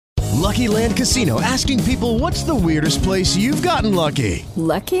Lucky Land Casino, asking people, what's the weirdest place you've gotten lucky?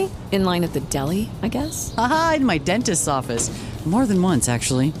 Lucky? In line at the deli, I guess? Aha, in my dentist's office. More than once,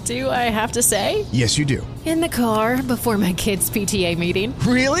 actually. Do I have to say? Yes, you do. In the car before my kids' PTA meeting.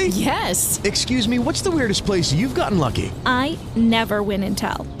 Really? Yes. Excuse me, what's the weirdest place you've gotten lucky? I never win and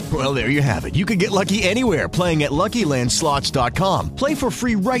tell. Well, there you have it. You can get lucky anywhere, playing at LuckyLandSlots.com. Play for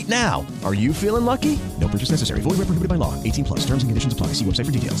free right now. Are you feeling lucky? No purchase necessary. Void where prohibited by law. 18 plus. Terms and conditions apply. See website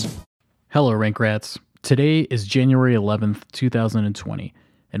for details. Hello, Rank Rats. Today is January 11th, 2020,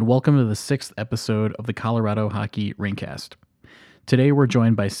 and welcome to the 6th episode of the Colorado Hockey Rinkcast. Today we're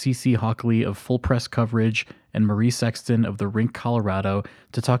joined by CC Hawkley of Full Press Coverage and Marie Sexton of the Rink Colorado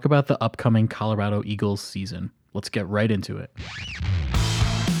to talk about the upcoming Colorado Eagles season. Let's get right into it.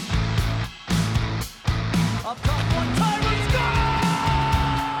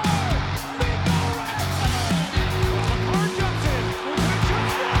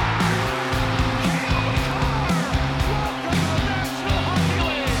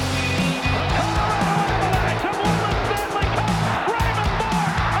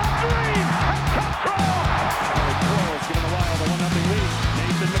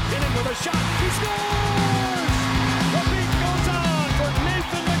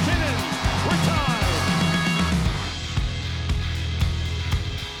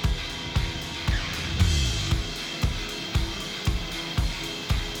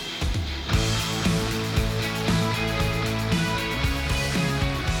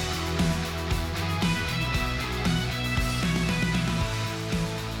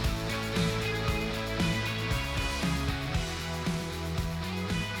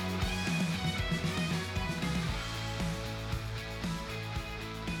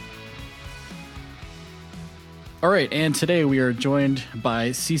 All right, and today we are joined by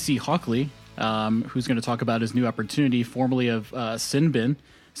CC Hawkley, who's going to talk about his new opportunity, formerly of Sinbin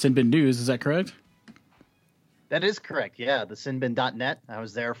News. Is that correct? That is correct, yeah. The Sinbin.net. I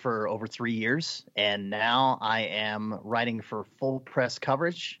was there for over 3 years, and now I am writing for Full Press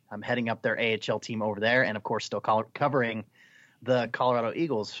Coverage. I'm heading up their AHL team over there, and of course still covering the Colorado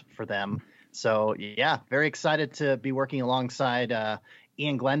Eagles for them. So, yeah, very excited to be working alongside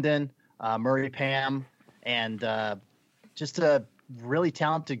Ian Glendon, Murray Pam, and just a really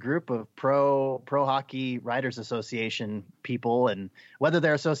talented group of pro hockey writers association people, and whether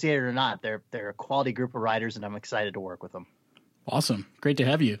they're associated or not, they're a quality group of writers, and I'm excited to work with them. Awesome. Great to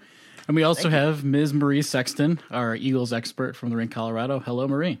have you. And we also have Ms. Marie Sexton, our Eagles expert from the Rink Colorado. Hello,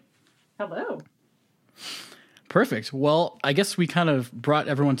 Marie. Hello. Perfect. Well, I guess we kind of brought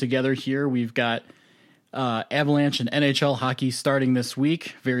everyone together here. We've got Avalanche and NHL hockey starting this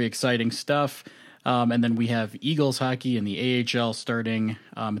week. Very exciting stuff. And then we have Eagles hockey and the AHL starting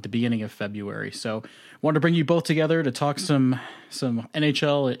at the beginning of February. So wanted to bring you both together to talk some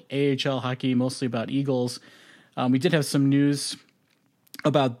NHL, AHL hockey, mostly about Eagles. We did have some news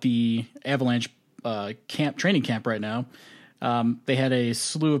about the Avalanche training camp right now. They had a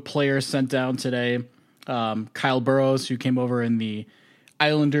slew of players sent down today. Kyle Burrows, who came over in the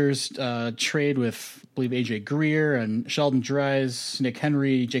Islanders trade with, I believe, AJ Greer and Sheldon Dries, Nick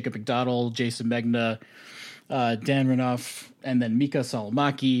Henry, Jacob McDonald, Jason Megna, Dan Renouf, and then Mika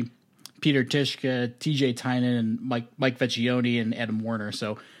Salomaki, Peter Tishka, TJ Tynan, and Mike Vecchione, and Adam Warner.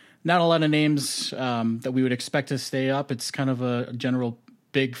 So not a lot of names that we would expect to stay up. It's kind of a general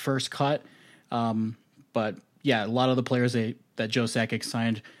big first cut. But yeah, a lot of the players that Joe Sakic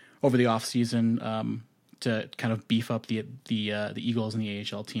signed over the offseason to kind of beef up the Eagles and the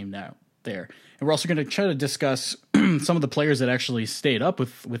AHL team now there. And we're also going to try to discuss some of the players that actually stayed up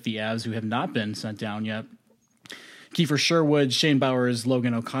with the Avs who have not been sent down yet. Kiefer Sherwood, Shane Bowers,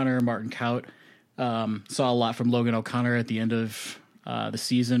 Logan O'Connor, Martin Kaut. Saw a lot from Logan O'Connor at the end of the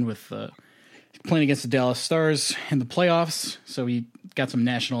season with playing against the Dallas Stars in the playoffs. So he got some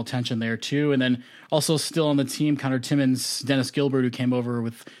national attention there too. And then also still on the team, Connor Timmins, Dennis Gilbert, who came over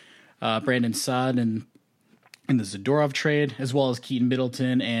with Brandon Saad and in the Zadorov trade, as well as Keaton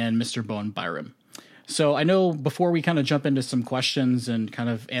Middleton and Mr. Bowen Byram. So I know before we kind of jump into some questions and kind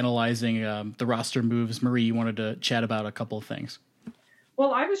of analyzing the roster moves, Marie, you wanted to chat about a couple of things.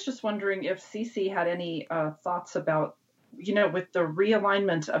 Well, I was just wondering if CC had any thoughts about, with the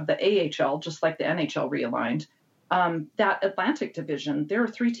realignment of the AHL, just like the NHL realigned, that Atlantic division, there are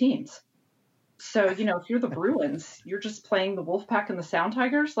 3 teams. So, if you're the Bruins, you're just playing the Wolfpack and the Sound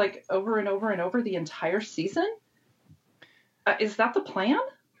Tigers like over and over and over the entire season. Is that the plan?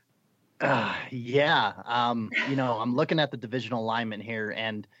 Yeah. I'm looking at the divisional alignment here,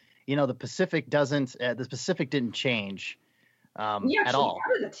 and, the Pacific didn't change at all. We actually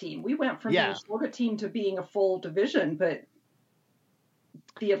added a team. We went from being a shorter team to being a full division, but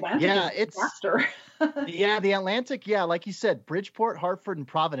The Atlantic is a disaster. Yeah, the Atlantic. Yeah, like you said, Bridgeport, Hartford, and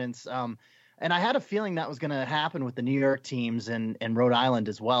Providence. And I had a feeling that was going to happen with the New York teams and Rhode Island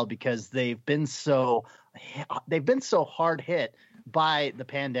as well, because they've been so hard hit by the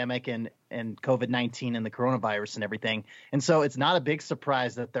pandemic and COVID-19 and the coronavirus and everything. And so it's not a big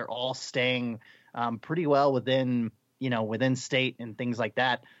surprise that they're all staying pretty well within state and things like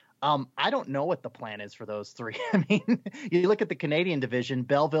that. I don't know what the plan is for those three. I mean, you look at the Canadian division,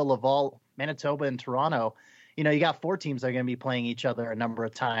 Belleville, Laval, Manitoba, and Toronto. You got 4 teams that are going to be playing each other a number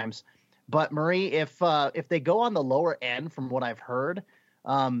of times. But Marie, if they go on the lower end, from what I've heard,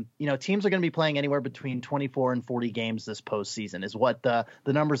 teams are going to be playing anywhere between 24 and 40 games this postseason is what the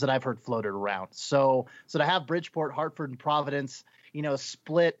numbers that I've heard floated around. So to have Bridgeport, Hartford, and Providence,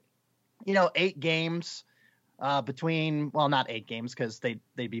 split, 8 games between, well, not 8 games because they'd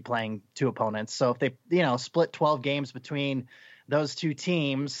be playing 2 opponents. So if they, split 12 games between those 2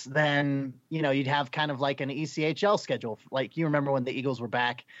 teams, then, you'd have kind of like an ECHL schedule. Like, you remember when the Eagles were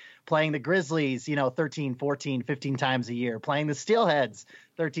back playing the Grizzlies, 13, 14, 15 times a year, playing the Steelheads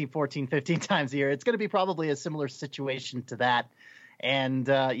 13, 14, 15 times a year. It's going to be probably a similar situation to that. And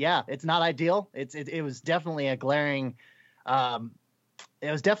it's not ideal. It was definitely a glaring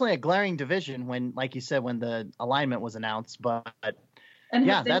division when, like you said, when the alignment was announced. But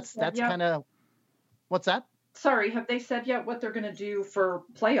that's kind of, what's that? Sorry, have they said yet what they're going to do for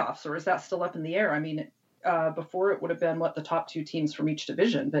playoffs, or is that still up in the air? I mean, before it would have been the top 2 teams from each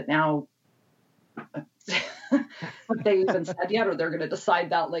division, but now have they even said yet, or they're going to decide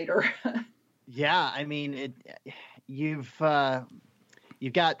that later? Yeah, I mean, you've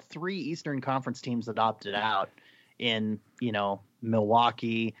got 3 Eastern Conference teams that opted out in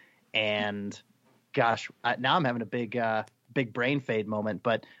Milwaukee, and gosh, now I'm having a big brain fade moment,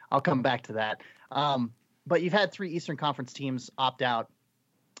 but I'll come back to that. But you've had 3 Eastern Conference teams opt out.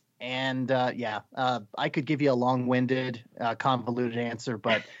 And I could give you a long-winded, convoluted answer,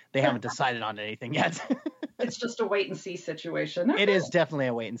 but they haven't decided on anything yet. It's just a wait-and-see situation. It is definitely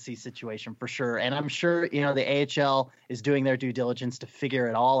a wait-and-see situation for sure. And I'm sure, the AHL is doing their due diligence to figure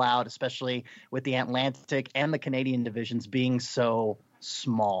it all out, especially with the Atlantic and the Canadian divisions being so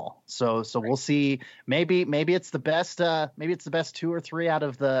small. So we'll see. Maybe it's the best. Maybe it's the best 2 or 3 out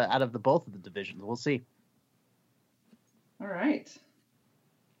of the both of the divisions. We'll see. All right.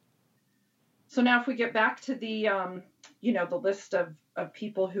 So now if we get back to the, the list of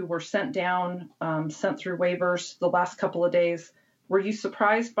people who were sent down, sent through waivers the last couple of days, were you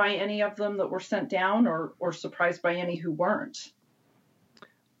surprised by any of them that were sent down, or surprised by any who weren't?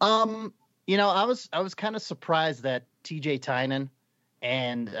 I was kind of surprised that TJ Tynan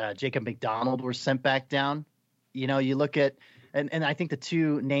and Jacob McDonald were sent back down. You look at, and I think the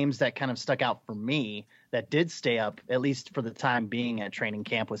 2 names that kind of stuck out for me that did stay up, at least for the time being, at training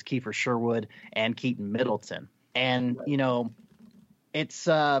camp, was Kiefer Sherwood and Keaton Middleton. And, it's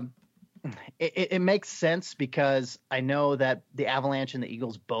it makes sense because I know that the Avalanche and the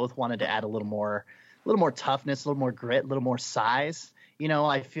Eagles both wanted to add a little more toughness, a little more grit, a little more size.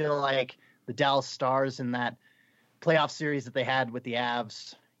 I feel like the Dallas Stars in that playoff series that they had with the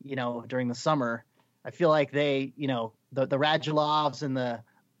Avs, during the summer, I feel like they, the Radulovs and the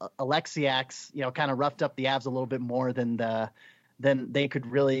Alexiaks, kind of roughed up the Avs a little bit more than they could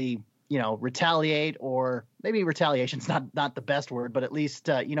really, retaliate, or maybe retaliation's not the best word, but at least,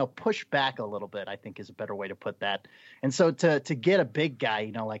 push back a little bit, I think is a better way to put that. And so to get a big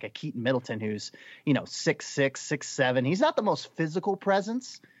guy, like a Keaton Middleton, who's, 6'6", 6'7", he's not the most physical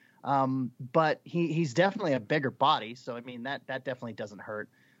presence, but he's definitely a bigger body. So, I mean, that definitely doesn't hurt.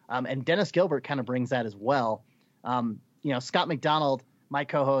 And Dennis Gilbert kind of brings that as well. Scott McDonald, my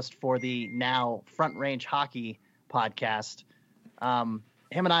co-host for the now Front Range Hockey podcast,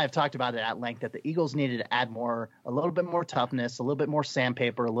 him and I have talked about it at length, that the Eagles needed to add a little bit more toughness, a little bit more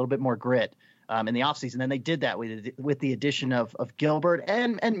sandpaper, a little bit more grit in the offseason. And they did that with the addition of Gilbert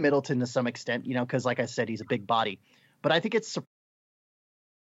and Middleton to some extent, because like I said, he's a big body. But I think it's surprising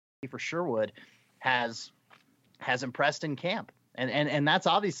for Sherwood has impressed in camp. And that's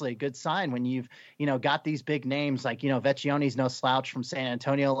obviously a good sign when you've, got these big names like, Vecchione's no slouch from San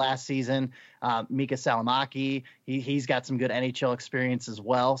Antonio last season. Mika Salamaki, he's got some good NHL experience as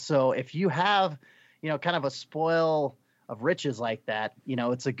well. So if you have, kind of a spoil of riches like that,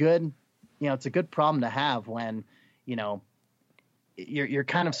 it's a good problem to have when, you're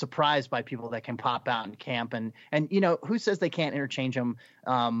kind of surprised by people that can pop out in camp and who says they can't interchange them,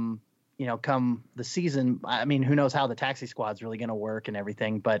 come the season. I mean, who knows how the taxi squad's really going to work and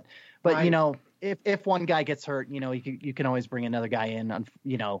everything. But right. If one guy gets hurt, you can always bring another guy in.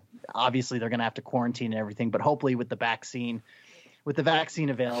 Obviously they're going to have to quarantine and everything. But hopefully with the vaccine, with the vaccine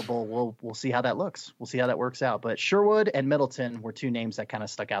available, we'll see how that looks. We'll see how that works out. But Sherwood and Middleton were two names that kind of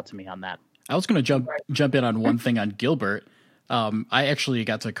stuck out to me on that. I was going to jump in on one thing on Gilbert. I actually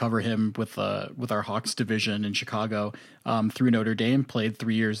got to cover him with our Hawks division in Chicago through Notre Dame, played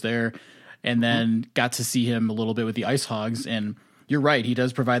 3 years there, and then got to see him a little bit with the Ice Hogs. And you're right, he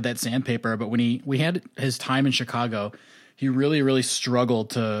does provide that sandpaper. But when we had his time in Chicago, he really, really struggled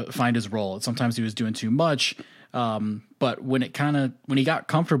to find his role. Sometimes he was doing too much. But when he got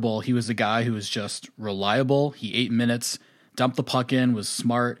comfortable, he was a guy who was just reliable. He ate minutes, dumped the puck in, was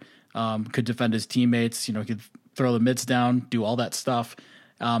smart, could defend his teammates, could throw the mitts down, do all that stuff.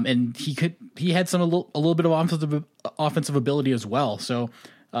 And he had a little bit of offensive ability as well. So,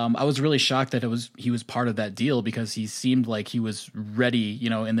 I was really shocked that he was part of that deal, because he seemed like he was ready,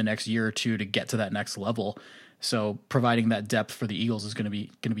 in the next year or two to get to that next level. So providing that depth for the Eagles is going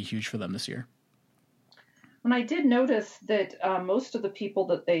to be huge for them this year. And I did notice that most of the people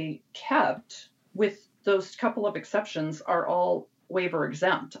that they kept, with those couple of exceptions, are all waiver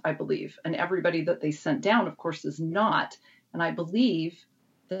exempt, I believe. And everybody that they sent down, of course, is not. And I believe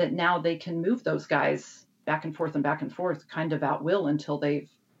that now they can move those guys back and forth kind of at will until they've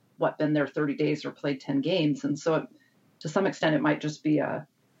been there 30 days or played 10 games. And so to some extent, it might just be a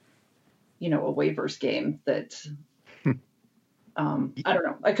waivers game that I don't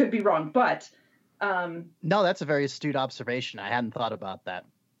know. I could be wrong, but no, that's a very astute observation. I hadn't thought about that.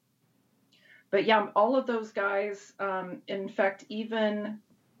 But yeah, all of those guys, in fact, even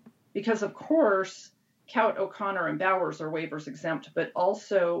because of course, Kaut, O'Connor, and Bowers are waivers exempt, but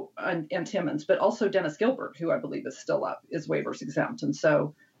also, and Timmons, but also Dennis Gilbert, who I believe is still up, is waivers exempt. And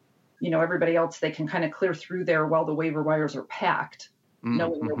so, everybody else, they can kind of clear through there while the waiver wires are packed,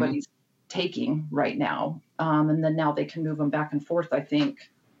 knowing nobody's taking right now. And then now they can move them back and forth, I think.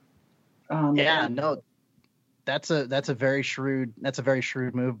 That's a very shrewd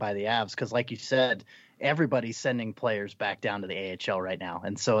move by the Avs, because like you said, everybody's sending players back down to the AHL right now.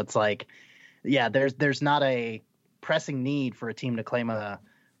 And so it's like, yeah, there's not a pressing need for a team to claim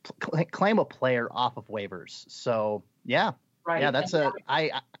a player off of waivers. So yeah. Right.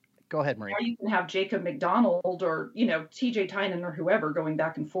 Yeah, go ahead, Marie. Or you can have Jacob McDonald or, TJ Tynan or whoever going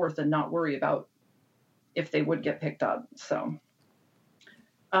back and forth and not worry about if they would get picked up. So,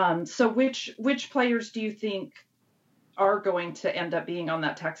 which players do you think are going to end up being on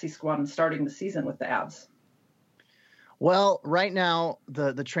that taxi squad and starting the season with the Avs? Well, right now,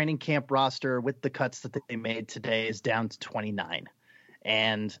 the training camp roster with the cuts that they made today is down to 29.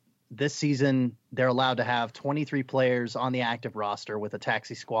 And this season, they're allowed to have 23 players on the active roster with a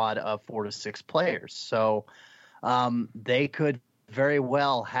taxi squad of 4 to 6 players. So they could very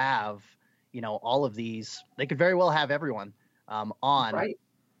well have, all of these. They could very well have everyone on. Right.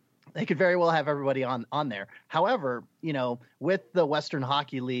 They could very well have everybody on there. However, with the Western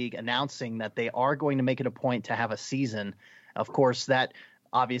Hockey League announcing that they are going to make it a point to have a season, of course, that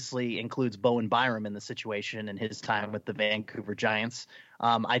obviously includes Bowen Byram in the situation and his time with the Vancouver Giants.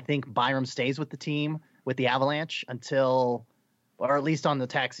 I think Byram stays with the team, with the Avalanche, until, or at least on the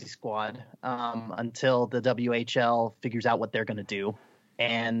taxi squad, until the WHL figures out what they're going to do.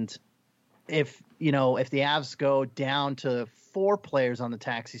 And if the Avs go down to 4 players on the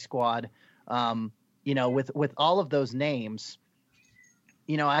taxi squad, with all of those names,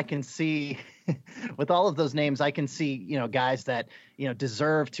 I can see with all of those names, I can see, guys that,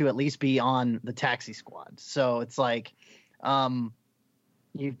 deserve to at least be on the taxi squad. So it's like,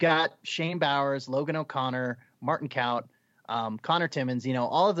 you've got Shane Bowers, Logan O'Connor, Martin Kaut, Connor Timmons,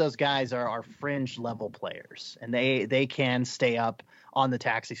 all of those guys are fringe level players, and they can stay up on the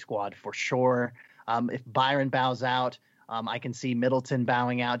taxi squad for sure. If Byron bows out, I can see Middleton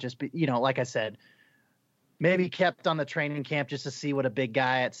bowing out, like I said, maybe kept on the training camp just to see what a big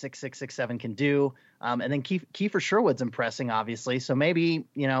guy at 6'6", 6'7" can do. And then Kiefer Sherwood's impressing, obviously. So maybe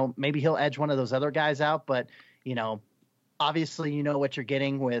he'll edge one of those other guys out, but obviously what you're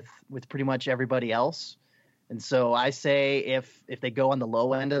getting with pretty much everybody else. And so I say if they go on the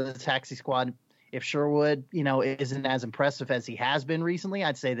low end of the taxi squad, if Sherwood, isn't as impressive as he has been recently,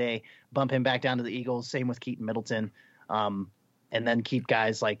 I'd say they bump him back down to the Eagles. Same with Keaton Middleton. And then keep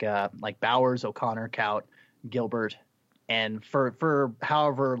guys like Bowers, O'Connor, Kaut, Gilbert, and for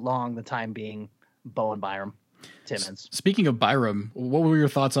however long the time being, Bowen Byram, Timmons. Speaking of Byram, what were your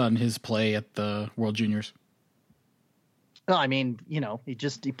thoughts on his play at the World Juniors? Well, I mean,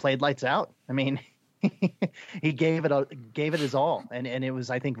 he played lights out. I mean, he gave it his all, and it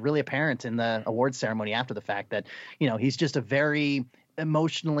was, I think, really apparent in the awards ceremony after the fact that he's just a very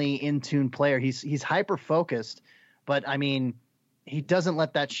emotionally in tune player. He's hyper focused, but I mean, he doesn't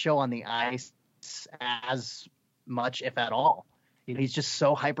let that show on the ice as much, if at all. he's just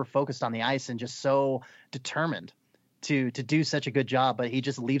so hyper focused on the ice and just so determined to do such a good job, but he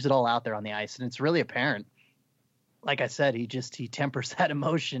just leaves it all out there on the ice. And it's really apparent. Like I said, he tempers that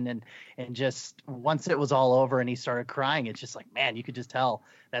emotion and just once it was all over and he started crying, it's just like, man, you could just tell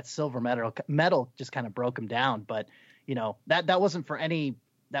that silver medal just kind of broke him down. But that wasn't for any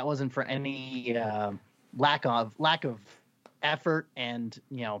lack of effort and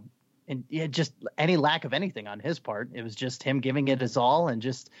just any lack of anything on his part. It was just him giving it his all and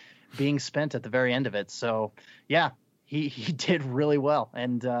just being spent at the very end of it. So yeah, he did really well.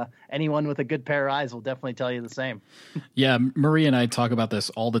 And anyone with a good pair of eyes will definitely tell you the same. Yeah. Marie and I talk about this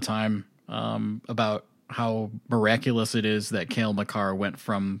all the time, about how miraculous it is that Cale Makar went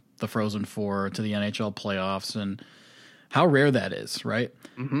from the Frozen Four to the NHL playoffs and how rare that is. Right.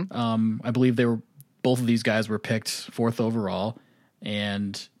 Mm-hmm. I believe both of these guys were picked 4th overall.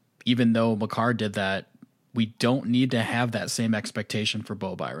 And even though Makar did that, we don't need to have that same expectation for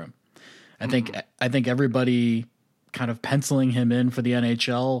Bo Byram. I think everybody kind of penciling him in for the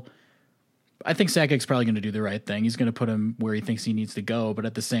NHL. I think Sakic's probably going to do the right thing. He's going to put him where he thinks he needs to go. But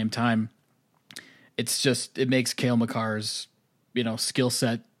at the same time, it makes Cale Makar's, skill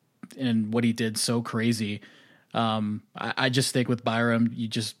set and what he did so crazy. I just think with Byram,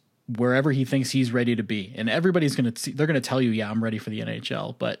 wherever he thinks he's ready to be, and everybody's they're going to tell you, yeah, I'm ready for the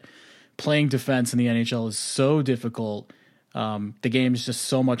NHL, but playing defense in the NHL is so difficult. The game is just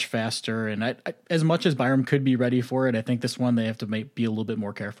so much faster. And I, as much as Byram could be ready for it, I think this one they have to be a little bit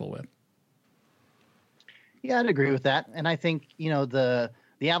more careful with. Yeah, I'd agree with that. And I think, the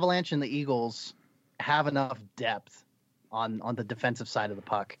Avalanche and the Eagles have enough depth on the defensive side of the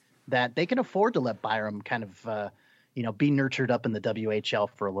puck that they can afford to let Byram kind of, be nurtured up in the WHL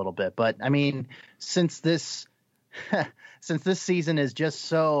for a little bit. But I mean, since this season is just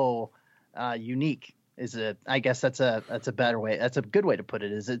so unique, I guess that's a better way. That's a good way to put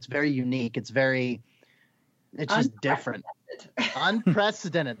it. It's very unique. It's just different.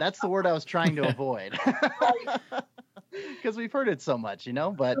 Unprecedented. That's the word I was trying to avoid. Because we've heard it so much,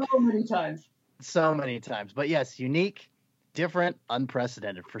 but so many times. But yes, unique, different,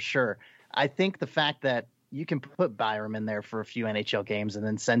 unprecedented for sure. I think the fact that you can put Byram in there for a few NHL games and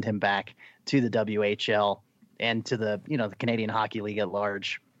then send him back to the WHL and to the Canadian Hockey League at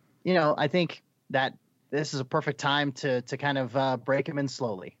large. I think that this is a perfect time to kind of break him in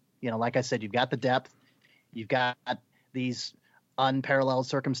slowly. Like I said, you've got the depth, you've got these unparalleled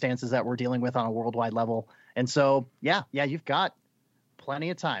circumstances that we're dealing with on a worldwide level. And so, yeah, you've got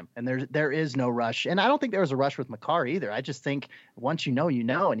plenty of time, and there is no rush. And I don't think there was a rush with Makar either. I just think once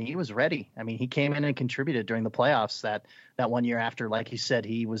and he was ready. I mean, he came in and contributed during the playoffs that one year after, like you said,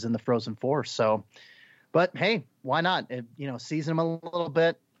 he was in the Frozen Four. So, but hey, why not? Season him a little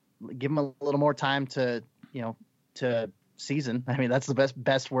bit, give him a little more time to season. I mean, that's the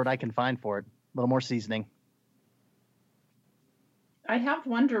best word I can find for it. A little more seasoning. I have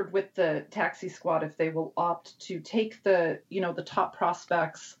wondered with the taxi squad if they will opt to take the top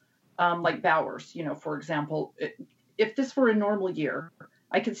prospects like Bowers, for example. If this were a normal year,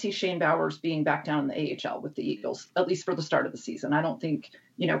 I could see Shane Bowers being back down in the AHL with the Eagles, at least for the start of the season. I don't think,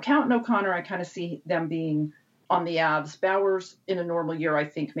 Count and O'Connor, I kind of see them being on the Avs. Bowers in a normal year, I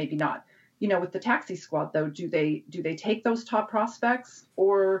think maybe not. With the taxi squad, though, do they take those top prospects,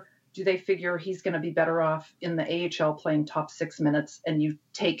 or do they figure he's going to be better off in the AHL playing top 6 minutes and you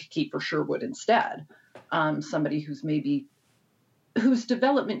take Kiefer Sherwood instead? Somebody whose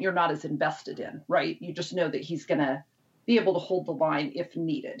development you're not as invested in, right? You just know that he's going to be able to hold the line if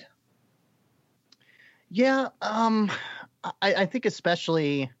needed. Yeah, I think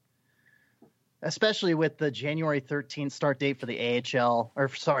especially with the January 13th start date for the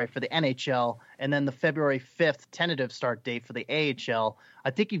for the NHL, and then the February 5th tentative start date for the AHL, I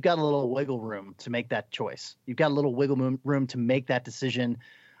think you've got a little wiggle room to make that choice. You've got a little wiggle room to make that decision.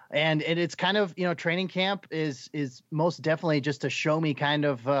 And it's kind of, training camp is most definitely just a show me kind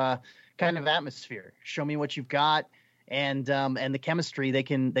of atmosphere. Show me what you've got, and the chemistry, they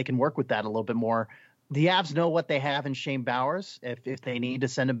can work with that a little bit more. The Avs know what they have in Shane Bowers. If they need to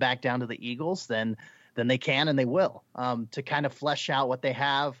send him back down to the Eagles, then they can and they will, to kind of flesh out what they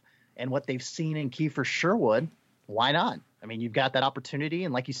have and what they've seen in Kiefer Sherwood. Why not? I mean, you've got that opportunity,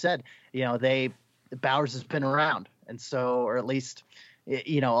 and like you said, Bowers has been around, and so, or at least,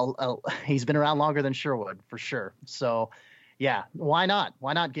 he's been around longer than Sherwood for sure. So, yeah, why not?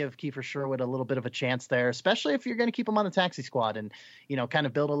 Why not give Kiefer Sherwood a little bit of a chance there, especially if you're going to keep him on the taxi squad and, kind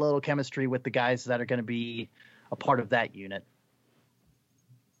of build a little chemistry with the guys that are going to be a part of that unit.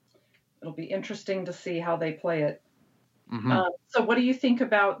 It'll be interesting to see how they play it. Mm-hmm. So what do you think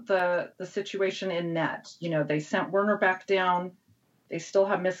about the situation in net? They sent Werner back down. They still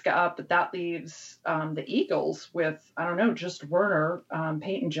have Miska up, but that leaves the Eagles with, I don't know, just Werner.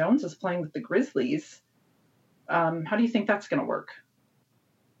 Peyton Jones is playing with the Grizzlies. How do you think that's going to work?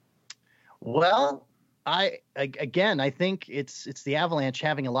 Well, I think it's the Avalanche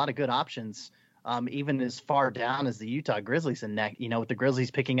having a lot of good options, even as far down as the Utah Grizzlies, and with the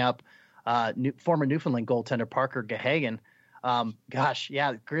Grizzlies picking up former Newfoundland goaltender Parker Gahagan.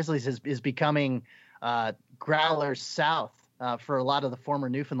 Grizzlies is becoming Growlers South for a lot of the former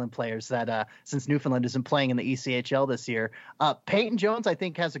Newfoundland players that since Newfoundland isn't playing in the ECHL this year. Peyton Jones, I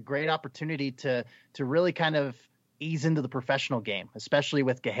think, has a great opportunity to really kind of ease into the professional game, especially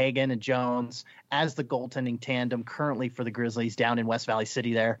with Gahagan and Jones as the goaltending tandem currently for the Grizzlies down in West Valley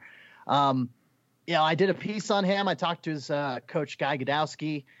City there. I did a piece on him. I talked to his coach, Guy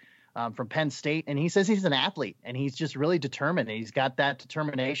Godowski, from Penn State, and he says he's an athlete and he's just really determined. And he's got that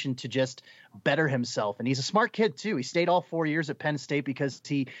determination to just better himself. And he's a smart kid too. He stayed all 4 years at Penn State because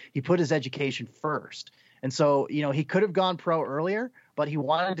he put his education first. And so, he could have gone pro earlier, but he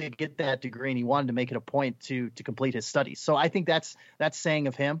wanted to get that degree and he wanted to make it a point to complete his studies. So I think that's saying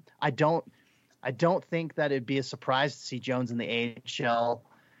of him. I don't think that it'd be a surprise to see Jones in the AHL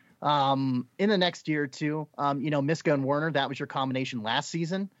in the next year or two. Miska and Werner, that was your combination last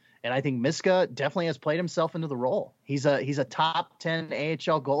season. And I think Miska definitely has played himself into the role. He's a top 10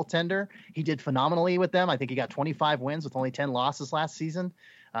 AHL goaltender. He did phenomenally with them. I think he got 25 wins with only 10 losses last season,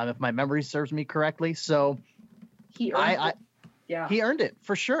 if my memory serves me correctly. So he earned it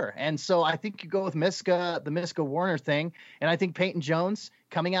for sure. And so I think you go with Miska, the Miska Werner thing. And I think Peyton Jones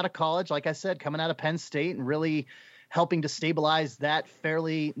coming out of college, like I said, coming out of Penn State and really helping to stabilize that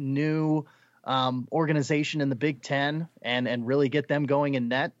fairly new organization in the Big Ten and really get them going in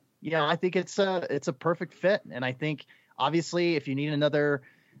net. I think it's a perfect fit. And I think obviously if you need another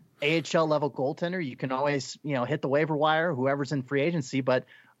AHL level goaltender, you can always, hit the waiver wire, whoever's in free agency. But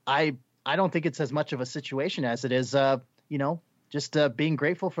I don't think it's as much of a situation as it is, just being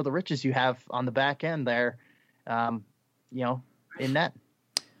grateful for the riches you have on the back end there, in net.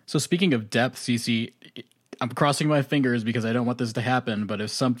 So speaking of depth, CC, I'm crossing my fingers because I don't want this to happen. But if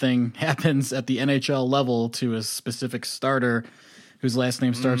something happens at the NHL level to a specific starter whose last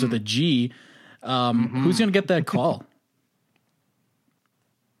name starts with a G, who's going to get that call?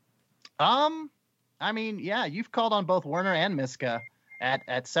 You've called on both Werner and Miska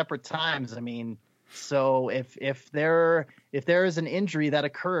at separate times. So if there is an injury that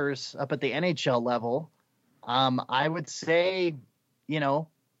occurs up at the NHL level, I would say,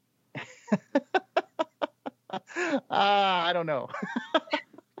 I don't know.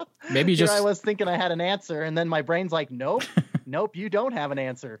 Maybe just I was thinking I had an answer, and then my brain's like, nope, you don't have an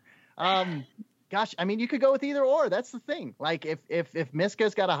answer. You could go with either or. That's the thing. Like if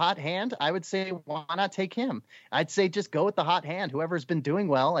Miska's got a hot hand, I would say why not take him? I'd say just go with the hot hand. Whoever's been doing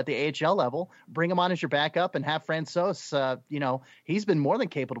well at the AHL level, bring him on as your backup and have Francouz. He's been more than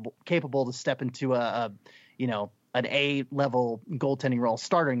capable to step into an A level goaltending role,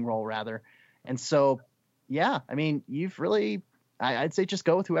 starting role rather. And so, you've really, I'd say just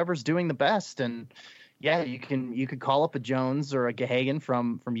go with whoever's doing the best. And yeah, you could call up a Jones or a Gahagan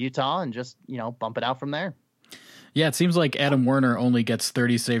from Utah and just, bump it out from there. Yeah, it seems like Adam Werner only gets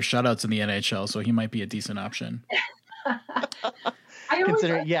 30 save shutouts in the NHL, so he might be a decent option. I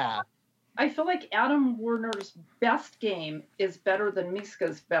feel like Adam Werner's best game is better than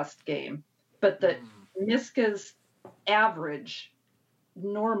Miska's best game, but that Miska's average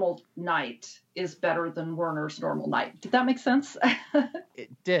normal night is better than Werner's normal night. Did that make sense? It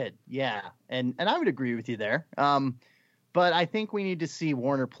did, yeah. And I would agree with you there. But I think we need to see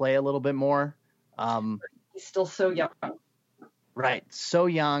Werner play a little bit more. He's still so young. Right, so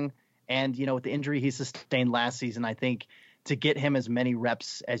young. And, with the injury he sustained last season, I think to get him as many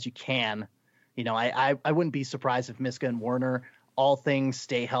reps as you can, I wouldn't be surprised if Miska and Werner, all things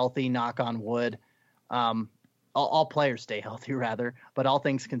stay healthy, knock on wood, all players stay healthy rather, but all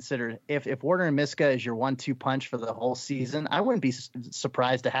things considered, if Werner and Miska is your 1-2 punch for the whole season, I wouldn't be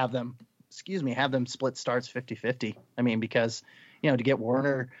surprised to have them split starts 50-50. Because, to get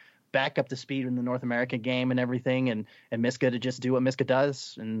Werner back up to speed in the North American game and everything and Miska to just do what Miska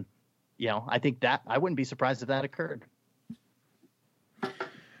does. And, I think that I wouldn't be surprised if that occurred.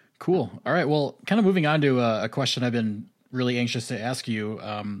 Cool. All right. Well, kind of moving on to a question I've been really anxious to ask you.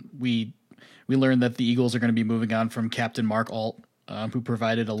 We learned that the Eagles are going to be moving on from Captain Mark Alt, who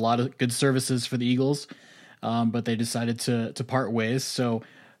provided a lot of good services for the Eagles, but they decided to part ways. So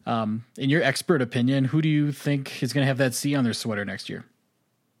in your expert opinion, who do you think is going to have that C on their sweater next year?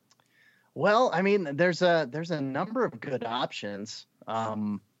 Well, there's a number of good options.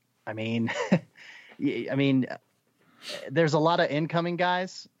 there's a lot of incoming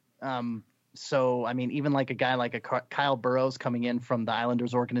guys. So, I mean, even like a guy like Kyle Burrows coming in from the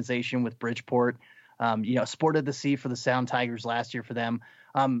Islanders organization with Bridgeport, sported the sea for the Sound Tigers last year for them.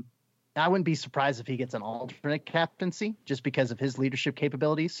 I wouldn't be surprised if he gets an alternate captaincy just because of his leadership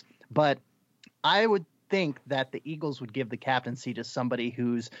capabilities. But I would think that the Eagles would give the captaincy to somebody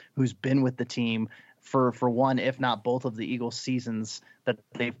who's been with the team for one, if not both of the Eagles seasons that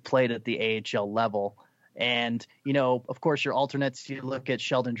they've played at the AHL level. And, of course, your alternates, you look at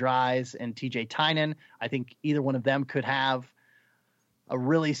Sheldon Dries and TJ Tynan. I think either one of them could have a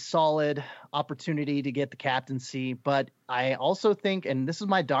really solid opportunity to get the captaincy. But I also think, and this is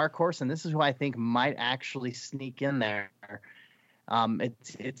my dark horse, and this is who I think might actually sneak in there.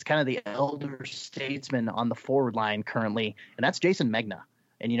 It's kind of the elder statesman on the forward line currently, and that's Jason Megna.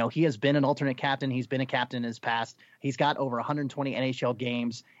 And, he has been an alternate captain. He's been a captain in his past. He's got over 120 NHL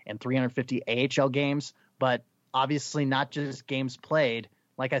games and 350 AHL games, but obviously not just games played.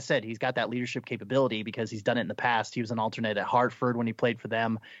 Like I said, he's got that leadership capability because he's done it in the past. He was an alternate at Hartford when he played for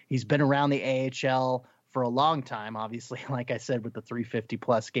them. He's been around the AHL for a long time, obviously, like I said, with the 350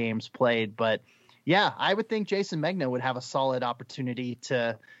 plus games played. But yeah, I would think Jason Megna would have a solid opportunity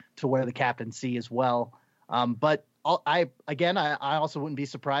to wear the captaincy as well. But I also wouldn't be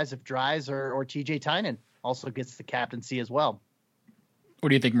surprised if Dries or TJ Tynan also gets the captaincy as well. What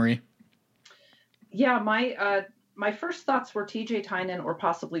do you think, Marie? Yeah, my first thoughts were TJ Tynan or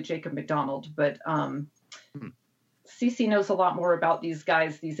possibly Jacob McDonald, but CC knows a lot more about these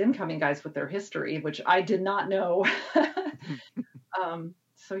guys, these incoming guys with their history, which I did not know.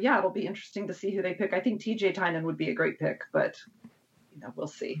 So yeah, it'll be interesting to see who they pick. I think TJ Tynan would be a great pick, but we'll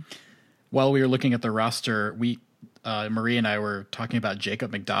see. While we were looking at the roster, Marie and I were talking about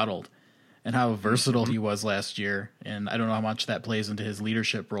Jacob McDonald and how versatile he was last year. And I don't know how much that plays into his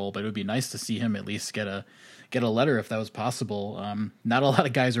leadership role, but it would be nice to see him at least get a letter if that was possible. Not a lot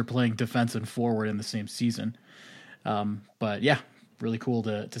of guys are playing defense and forward in the same season. But yeah, really cool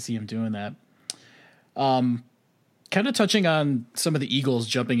to see him doing that. Kind of touching on some of the Eagles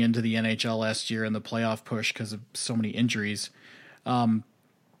jumping into the NHL last year in the playoff push because of so many injuries.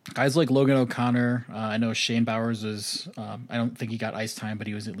 Guys like Logan O'Connor, I know Shane Bowers is, I don't think he got ice time, but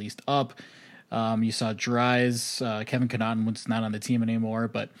he was at least up. You saw Dries, Kevin Connaughton was not on the team anymore,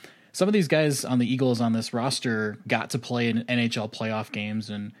 but some of these guys on the Eagles on this roster got to play in NHL playoff games,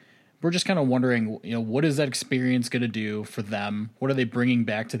 and we're just kind of wondering, what is that experience going to do for them? What are they bringing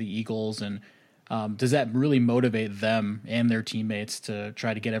back to the Eagles, and does that really motivate them and their teammates to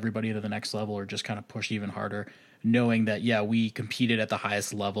try to get everybody to the next level or just kind of push even harder, knowing that, yeah, we competed at the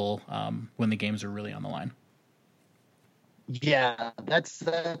highest level when the games are really on the line? Yeah, that's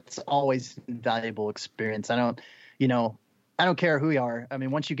always an invaluable experience. I don't care who you are. I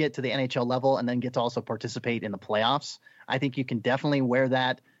mean, once you get to the NHL level and then get to also participate in the playoffs, I think you can definitely wear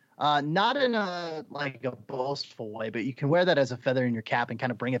that, not in a boastful way, but you can wear that as a feather in your cap and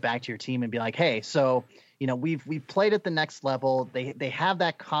kind of bring it back to your team and be like, hey, so, we've played at the next level. They have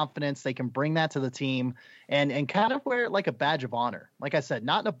that confidence. They can bring that to the team and kind of wear it like a badge of honor. Like I said,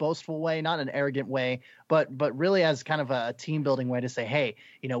 not in a boastful way, not in an arrogant way, but really as kind of a team building way to say, hey,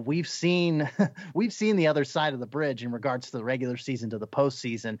 we've seen the other side of the bridge in regards to the regular season to the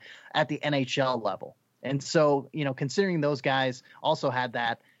postseason at the NHL level. And so, considering those guys also had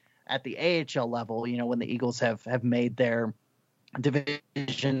that at the AHL level, when the Eagles have made their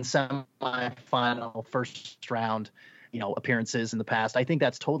division semifinal first round, appearances in the past, I think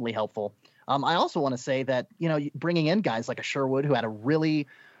that's totally helpful. I also want to say that, bringing in guys like a Sherwood who had a really,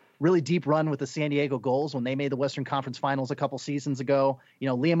 really deep run with the San Diego Gulls when they made the Western Conference Finals a couple seasons ago,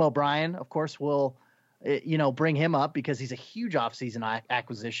 Liam O'Brien, of course, will, bring him up because he's a huge offseason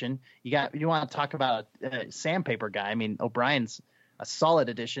acquisition. You want to talk about a sandpaper guy. I mean, O'Brien's a solid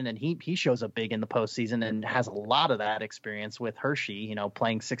addition, and he shows up big in the postseason and has a lot of that experience with Hershey,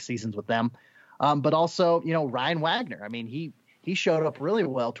 playing 6 seasons with them. But also, Ryan Wagner. I mean, he showed up really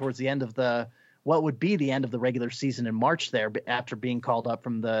well towards the end of what would be the end of the regular season in March there after being called up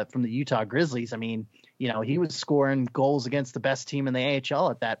from the Utah Grizzlies. I mean, he was scoring goals against the best team in the AHL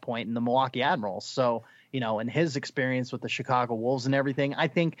at that point in the Milwaukee Admirals. So, and his experience with the Chicago Wolves and everything, I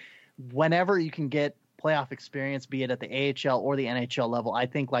think whenever you can get playoff experience, be it at the AHL or the NHL level, I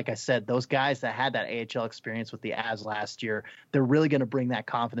think, like I said, those guys that had that AHL experience with the Avs last year, they're really going to bring that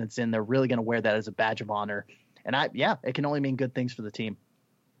confidence in. They're really going to wear that as a badge of honor. And it can only mean good things for the team.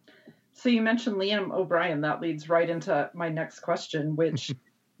 So you mentioned Liam O'Brien. That leads right into my next question, which,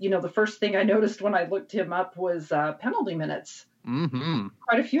 the first thing I noticed when I looked him up was penalty minutes. Mm-hmm.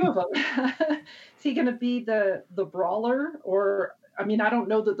 Quite a few of them. Is he going to be the brawler, or I mean, I don't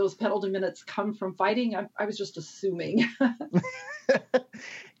know that those penalty minutes come from fighting. I was just assuming.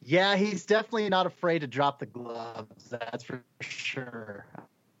 Yeah, he's definitely not afraid to drop the gloves. That's for sure.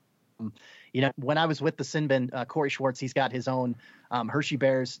 When I was with the Sinbin, Corey Schwartz, he's got his own Hershey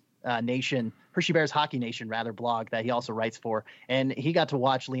Bears Hockey Nation rather blog that he also writes for. And he got to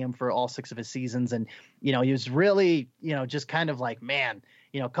watch Liam for all 6 of his seasons. And, he was really, just kind of like, man,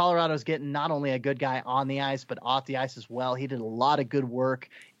 Colorado's getting not only a good guy on the ice, but off the ice as well. He did a lot of good work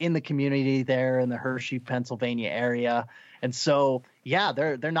in the community there in the Hershey, Pennsylvania area. And so, yeah,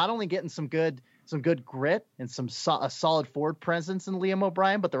 they're not only getting some good grit and a solid forward presence in Liam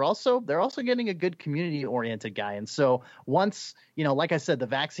O'Brien, but they're also getting a good community oriented guy. And so once, like I said, the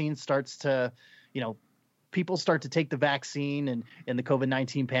vaccine starts to, people start to take the vaccine and the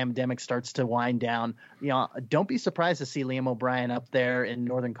COVID-19 pandemic starts to wind down, don't be surprised to see Liam O'Brien up there in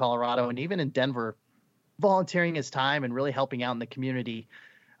Northern Colorado and even in Denver volunteering his time and really helping out in the community.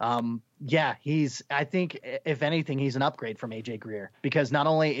 I think if anything, he's an upgrade from AJ Greer, because not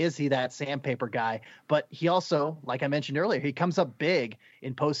only is he that sandpaper guy, but he also, like I mentioned earlier, he comes up big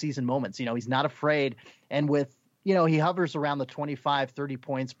in postseason moments. He's not afraid. And with, he hovers around the 25, 30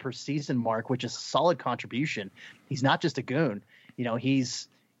 points per season mark, which is a solid contribution. He's not just a goon. He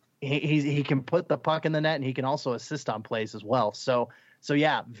can put the puck in the net and he can also assist on plays as well. So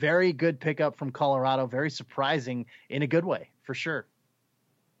yeah, very good pickup from Colorado. Very surprising in a good way, for sure.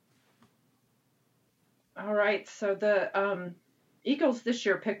 All right. So the Eagles this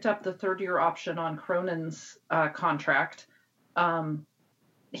year picked up the 3rd-year option on Cronin's contract.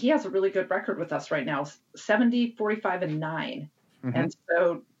 He has a really good record with us right now, 70, 45, and 9. Mm-hmm. And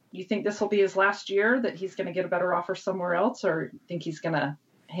so you think this will be his last year, that he's going to get a better offer somewhere else, or you think he's going to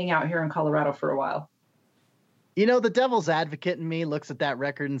hang out here in Colorado for a while? The devil's advocate in me looks at that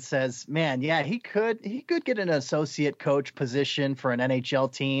record and says, man, yeah, he could get an associate coach position for an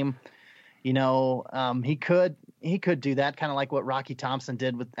NHL team. He could do that, kind of like what Rocky Thompson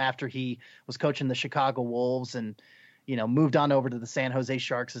did after he was coaching the Chicago Wolves and, moved on over to the San Jose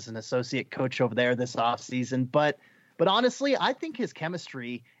Sharks as an associate coach over there this offseason. But honestly, I think his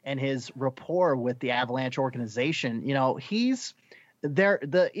chemistry and his rapport with the Avalanche organization, he's there.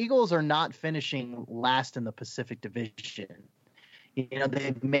 The Eagles are not finishing last in the Pacific Division.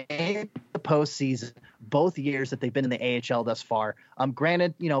 They've made the postseason both years that they've been in the AHL thus far.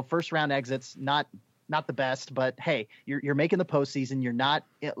 Granted, first round exits, not the best, but hey, you're making the postseason. You're not,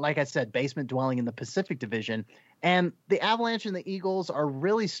 like I said, basement dwelling in the Pacific Division. And the Avalanche and the Eagles are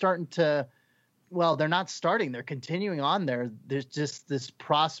really starting to, well, they're not starting. They're continuing on there. There's just this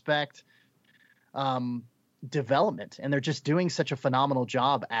prospect development, and they're just doing such a phenomenal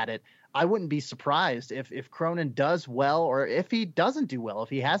job at it. I wouldn't be surprised if Cronin does well, or if he doesn't do well, if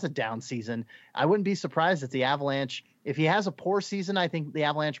he has a down season. I wouldn't be surprised if the Avalanche, if he has a poor season, I think the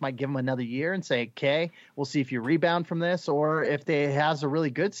Avalanche might give him another year and say, okay, we'll see if you rebound from this. Or if they has a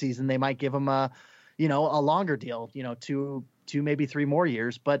really good season, they might give him a longer deal, 2 maybe 3 more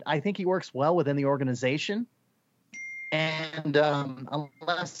years. But I think he works well within the organization. And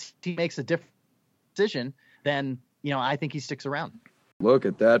unless he makes a different decision, then, I think he sticks around. Look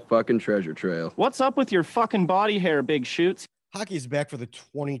at that fucking treasure trail. What's up with your fucking body hair, Big Shoots? Hockey is back for the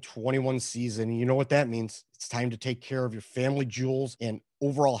 2021 season. You know what that means. It's time to take care of your family jewels and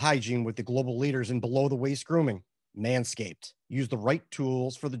overall hygiene with the global leaders in below-the-waist grooming, Manscaped. Use the right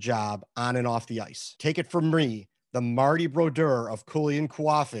tools for the job on and off the ice. Take it from me, the Marty Brodeur of Cooley and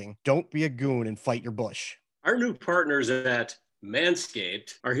Coiffing. Don't be a goon and fight your bush. Our new partners at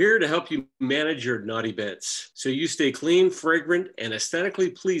Manscaped are here to help you manage your naughty bits so you stay clean, fragrant, and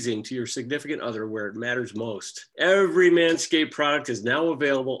aesthetically pleasing to your significant other where it matters most. Every Manscaped product is now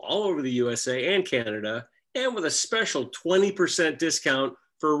available all over the USA and Canada, and with a special 20% discount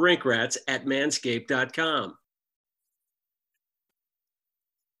for rink rats at manscaped.com.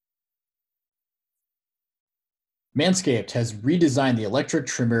 Manscaped has redesigned the electric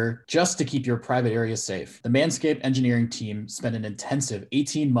trimmer just to keep your private area safe. The Manscaped engineering team spent an intensive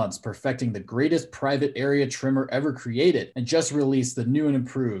 18 months perfecting the greatest private area trimmer ever created and just released the new and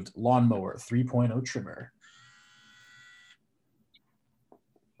improved Lawnmower 3.0 trimmer.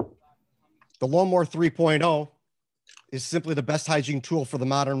 The Lawnmower 3.0 is simply the best hygiene tool for the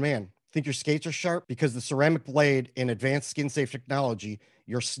modern man. Think your skates are sharp? Because the ceramic blade and advanced skin-safe technology,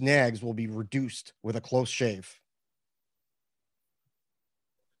 your snags will be reduced with a close shave.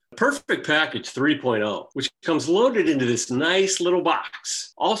 Perfect Package 3.0, which comes loaded into this nice little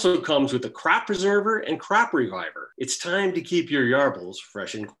box, also comes with a crop preserver and crop reviver. It's time to keep your yarbles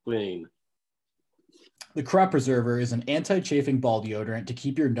fresh and clean. The Crop Preserver is an anti-chafing ball deodorant to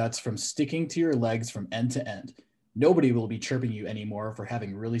keep your nuts from sticking to your legs from end to end. Nobody will be chirping you anymore for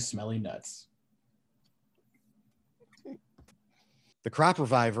having really smelly nuts. The Crop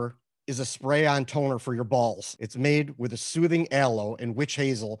Reviver is a spray-on toner for your balls. It's made with a soothing aloe and witch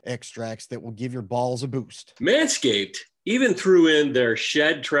hazel extracts that will give your balls a boost. Manscaped even threw in their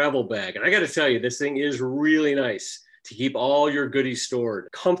shed travel bag. And I got to tell you, this thing is really nice to keep all your goodies stored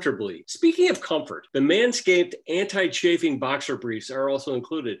comfortably. Speaking of comfort, the Manscaped anti-chafing boxer briefs are also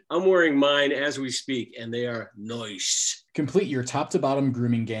included. I'm wearing mine as we speak, and they are nice. Complete your top-to-bottom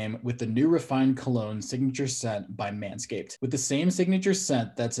grooming game with the new refined cologne signature scent by Manscaped. With the same signature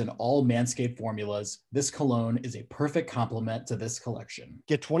scent that's in all Manscaped formulas, this cologne is a perfect complement to this collection.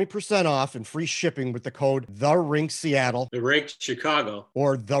 Get 20% off and free shipping with the code THERINKSEATTLE, The Rink Chicago,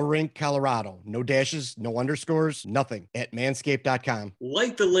 or THERINK Colorado. No dashes, no underscores, nothing at manscaped.com.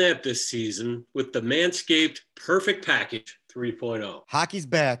 Light the lamp this season with the Manscaped Perfect Package 3.0. Hockey's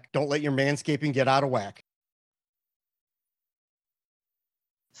back. Don't let your manscaping get out of whack.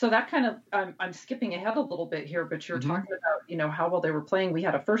 So that kind of, I'm skipping ahead a little bit here, but you're talking about, how well they were playing. We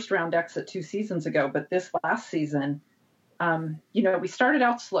had a first round exit 2 seasons ago, but this last season, we started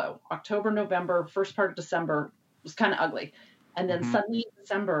out slow. October, November, first part of December was kind of ugly. And then suddenly in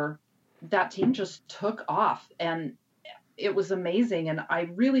December, that team just took off and it was amazing. And I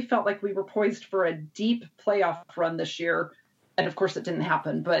really felt like we were poised for a deep playoff run this year. And of course it didn't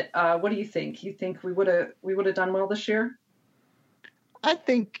happen. But what do you think? You think we would have done well this year? I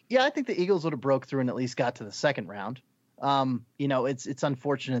think the Eagles would have broke through and at least got to the second round. It's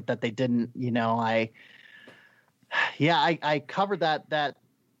unfortunate that they didn't. I covered that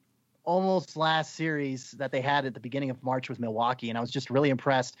almost last series that they had at the beginning of March with Milwaukee, and I was just really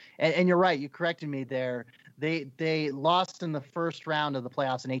impressed. And you're right, you corrected me there. They lost in the first round of the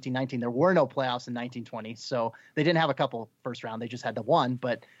playoffs in 18-19. There were no playoffs in 19-20, so they didn't have a couple first round. They just had the one.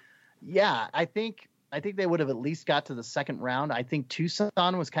 But yeah, I think they would have at least got to the second round. I think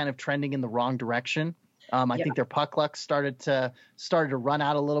Tucson was kind of trending in the wrong direction. I think their puck luck started to run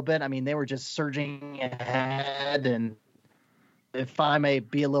out a little bit. I mean, they were just surging ahead, and if I may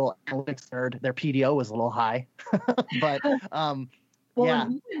be a little analytics nerd, their PDO was a little high. But the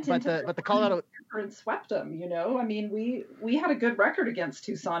Colorado and swept them. I mean, we had a good record against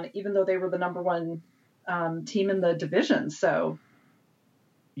Tucson, even though they were the number one team in the division. So.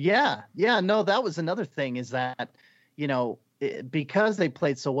 Yeah. No, that was another thing is that, because they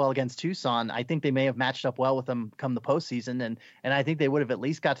played so well against Tucson, I think they may have matched up well with them come the postseason. And I think they would have at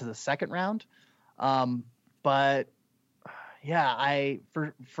least got to the second round. But yeah,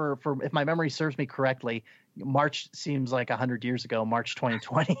 for if my memory serves me correctly, March seems like 100 years ago, March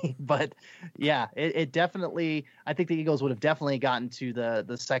 2020. But yeah, it definitely, I think the Eagles would have definitely gotten to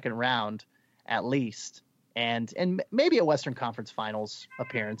the second round at least. And maybe a Western Conference Finals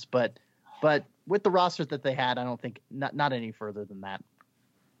appearance, but with the roster that they had, I don't think not any further than that.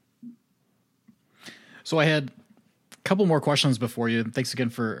 So I had a couple more questions before you. Thanks again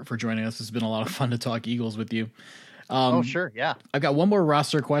for joining us. It's been a lot of fun to talk Eagles with you. Oh, sure. Yeah. I've got one more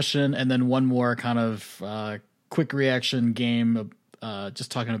roster question and then one more kind of quick reaction game, just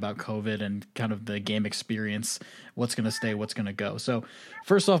talking about COVID and kind of the game experience, what's going to stay, what's going to go. So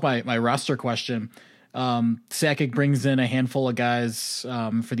first off, my roster question. Sakic brings in a handful of guys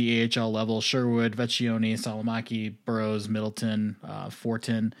for the AHL level: Sherwood, Vecchione, Salomaki, Burrows, Middleton,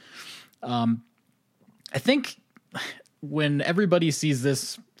 Fortin. I think when everybody sees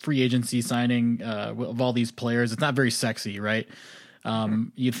this free agency signing of all these players, it's not very sexy, right?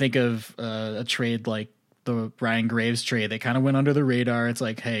 You think of a trade like the Ryan Graves trade. They kind of went under the radar. It's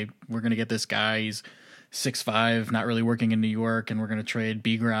like, hey, we're going to get this guy. He's 6'5", not really working in New York, and we're going to trade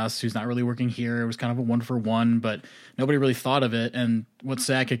Bigras, who's not really working here. It was kind of a 1-for-1, but nobody really thought of it. And what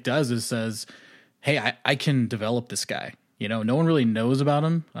Sakic does is says, hey, I can develop this guy. No one really knows about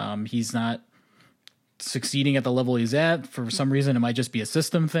him. He's not succeeding at the level he's at. For some reason, it might just be a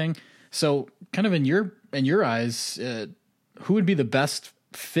system thing. So kind of in your eyes, who would be the best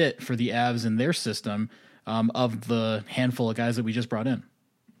fit for the Avs in their system of the handful of guys that we just brought in?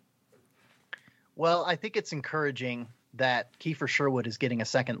 Well, I think it's encouraging that Kiefer Sherwood is getting a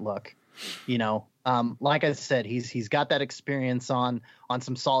second look. Like I said, he's got that experience on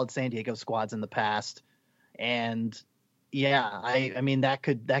some solid San Diego squads in the past, and yeah, I mean that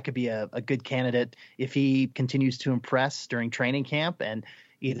could be a good candidate if he continues to impress during training camp and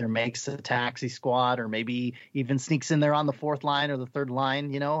either makes a taxi squad or maybe even sneaks in there on the fourth line or the third line.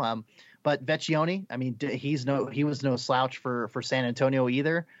 But Vecchione, I mean, he was no slouch for San Antonio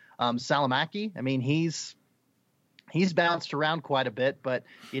either. Salomaki, I mean, he's bounced around quite a bit, but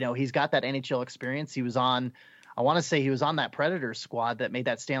he's got that NHL experience. He was on that Predators squad that made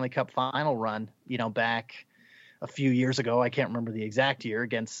that Stanley Cup final run, back a few years ago. I can't remember the exact year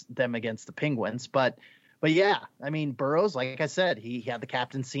against the Penguins, but yeah, I mean, Burrows, like I said, he had the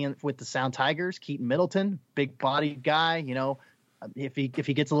captaincy with the Sound Tigers. Keaton Middleton, big bodied guy, you know, if he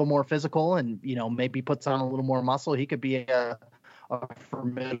gets a little more physical and, you know, maybe puts on a little more muscle, he could be a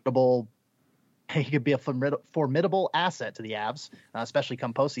formidable asset to the Avs, especially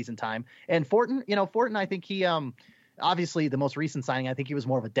come postseason time. And Fortin, I think he, obviously the most recent signing, I think he was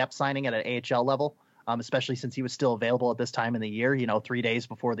more of a depth signing at an AHL level, especially since he was still available at this time in the year, you know, 3 days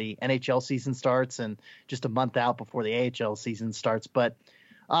before the NHL season starts and just a month out before the AHL season starts. But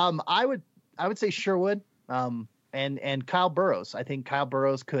I would say Sherwood and Kyle Burrows. I think Kyle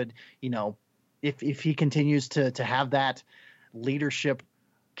Burrows could, you know, if he continues to have that leadership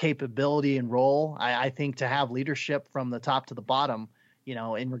capability and role, I think to have leadership from the top to the bottom, you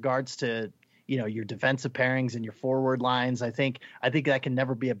know, in regards to, you know, your defensive pairings and your forward lines, I think that can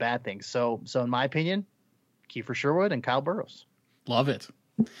never be a bad thing. So in my opinion, Kiefer Sherwood and Kyle Burrows. Love it.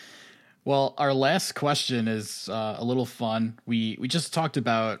 Well, our last question is a little fun. We just talked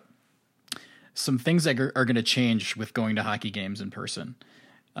about some things that are going to change with going to hockey games in person.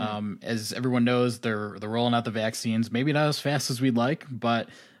 As everyone knows, they're rolling out the vaccines, maybe not as fast as we'd like, but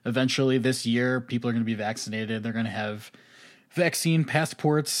eventually this year people are going to be vaccinated. They're going to have vaccine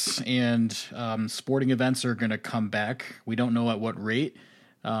passports, and sporting events are going to come back. We don't know at what rate,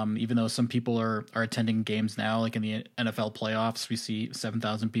 even though some people are attending games now, like in the NFL playoffs. We see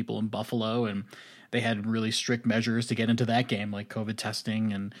 7,000 people in Buffalo, and they had really strict measures to get into that game, like COVID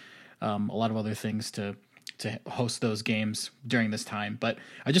testing and a lot of other things to host those games during this time. But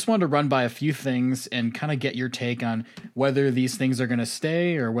I just wanted to run by a few things and kind of get your take on whether these things are going to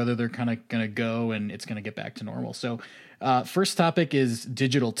stay or whether they're kind of going to go and it's going to get back to normal. So first topic is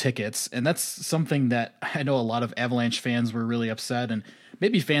digital tickets. And that's something that I know a lot of Avalanche fans were really upset, and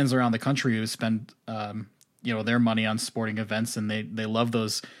maybe fans around the country who spend, their money on sporting events, and they love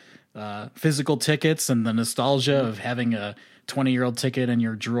those physical tickets and the nostalgia of having a 20-year-old ticket in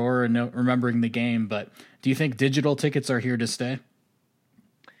your drawer and remembering the game. But do you think digital tickets are here to stay?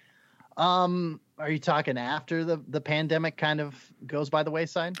 Are you talking after the pandemic kind of goes by the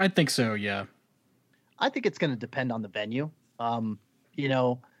wayside? I think so, yeah. I think it's going to depend on the venue. I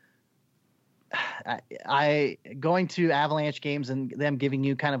going to Avalanche games and them giving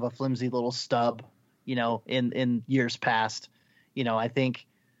you kind of a flimsy little stub, you know, in years past, you know, I think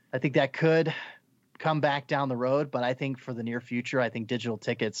that could come back down the road, but I think for the near future, I think digital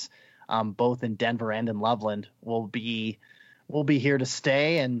tickets, both in Denver and in Loveland, will be here to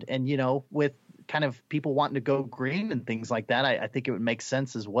stay. And you know, with kind of people wanting to go green and things like that, I think it would make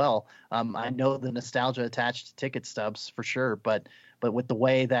sense as well. I know the nostalgia attached to ticket stubs for sure, but with the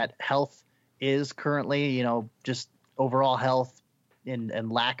way that health is currently, you know, just overall health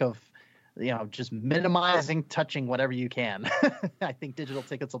and lack of, you know, just minimizing touching whatever you can. I think digital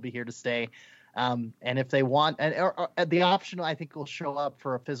tickets will be here to stay. And if they want, or the option, I think will show up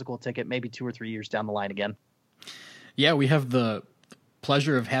for a physical ticket maybe 2 or 3 years down the line again. Yeah, we have the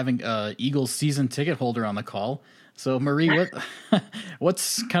pleasure of having a Eagles season ticket holder on the call. So Marie,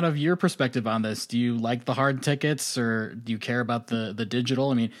 what's kind of your perspective on this? Do you like the hard tickets, or do you care about the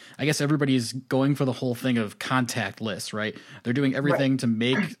digital? I mean, I guess everybody's going for the whole thing of contactless, right? They're doing everything to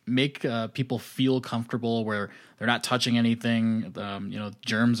make people feel comfortable where they're not touching anything.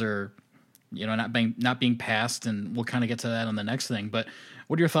 Germs are, you know, not being passed, and we'll kind of get to that on the next thing. But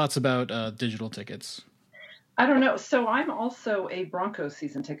what are your thoughts about digital tickets? I don't know. So I'm also a Broncos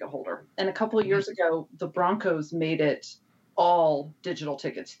season ticket holder. And a couple of years ago, the Broncos made it all digital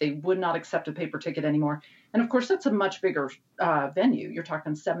tickets. They would not accept a paper ticket anymore. And of course, that's a much bigger venue. You're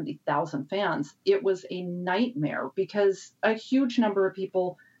talking 70,000 fans. It was a nightmare because a huge number of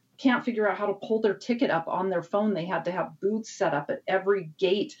people can't figure out how to pull their ticket up on their phone. They had to have booths set up at every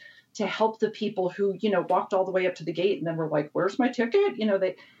gate to help the people who, you know, walked all the way up to the gate and then were like, where's my ticket? You know,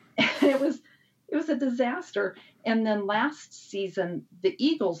 it was a disaster. And then last season, the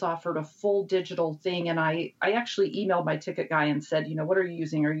Eagles offered a full digital thing. And I actually emailed my ticket guy and said, you know, what are you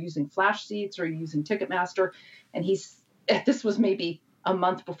using? Are you using Flash Seats? Or are you using Ticketmaster? And this was maybe a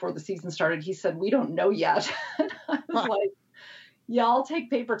month before the season started. He said, we don't know yet. And I was like, yeah, I'll take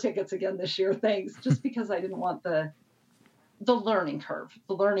paper tickets again this year. Thanks. Just because I didn't want the learning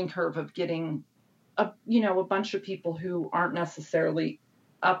curve of getting a bunch of people who aren't necessarily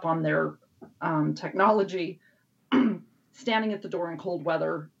up on their technology, standing at the door in cold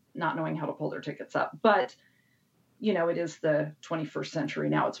weather, not knowing how to pull their tickets up. But, you know, it is the 21st century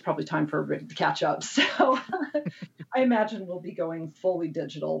now. It's probably time for everybody to catch up. So I imagine we'll be going fully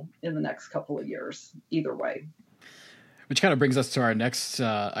digital in the next couple of years, either way. Which kind of brings us to our next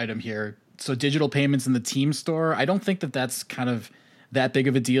item here. So digital payments in the team store, I don't think that that's kind of that big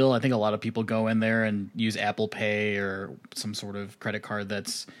of a deal. I think a lot of people go in there and use Apple Pay or some sort of credit card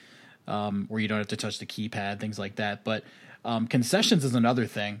that's where you don't have to touch the keypad, things like that. But concessions is another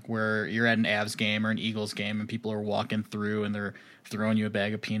thing where you're at an Avs game or an Eagles game and people are walking through and they're throwing you a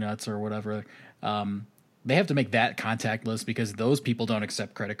bag of peanuts or whatever. They have to make that contactless because those people don't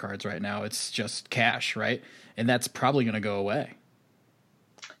accept credit cards right now. It's just cash, right? And that's probably going to go away.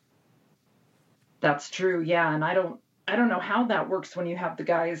 That's true. Yeah. And I don't know how that works when you have the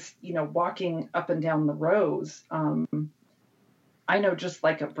guys, walking up and down the rows. I know just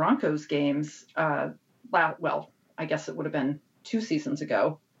like at Broncos games, well, I guess it would have been 2 seasons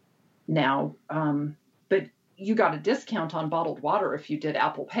ago now. But you got a discount on bottled water if you did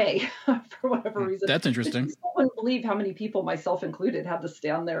Apple Pay for whatever reason. That's interesting. I wouldn't believe how many people, myself included, had to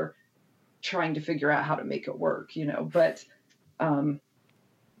stand there trying to figure out how to make it work, but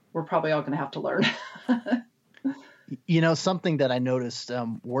we're probably all going to have to learn. Something that I noticed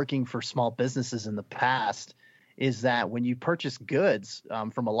working for small businesses in the past is that when you purchase goods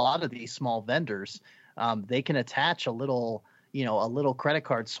from a lot of these small vendors, they can attach a little credit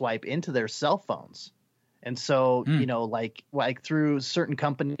card swipe into their cell phones. And so, like through certain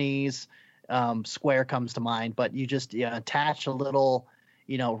companies, Square comes to mind, but you just attach a little,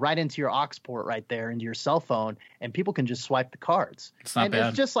 right into your aux port right there into your cell phone, and people can just swipe the cards. It's not bad.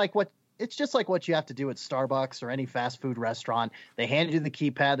 It's just like what you have to do at Starbucks or any fast food restaurant. They hand you the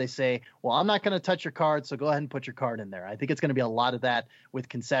keypad. They say, well, I'm not going to touch your card, so go ahead and put your card in there. I think it's going to be a lot of that with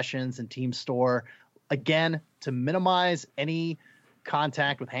concessions and team store. Again, to minimize any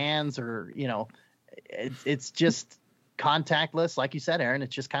contact with hands or, it's just contactless. Like you said, Aaron,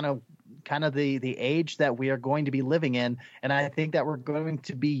 it's just kind of the age that we are going to be living in. And I think that we're going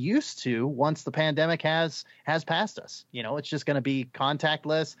to be used to once the pandemic has passed us. It's just going to be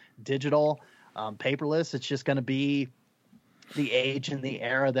contactless, digital, paperless. It's just going to be the age and the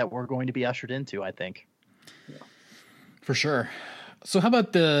era that we're going to be ushered into, I think. For sure. So how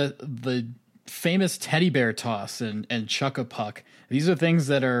about the famous teddy bear toss and chuck a puck? These are things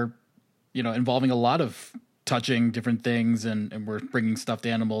that are, involving a lot of touching different things, and we're bringing stuffed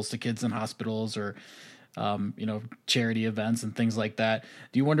animals to kids in hospitals or, charity events and things like that.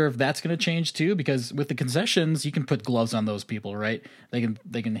 Do you wonder if that's going to change too? Because with the concessions, you can put gloves on those people, right?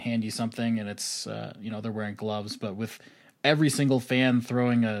 They can hand you something and it's, they're wearing gloves, but with every single fan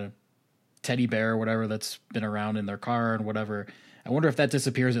throwing a teddy bear or whatever that's been around in their car and whatever, I wonder if that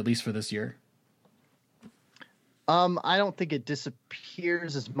disappears at least for this year. I don't think it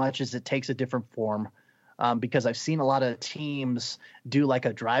disappears as much as it takes a different form. Because I've seen a lot of teams do like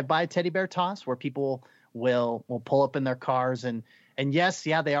a drive-by teddy bear toss where people will pull up in their cars and yes,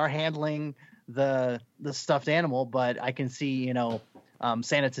 yeah, they are handling the stuffed animal, but I can see,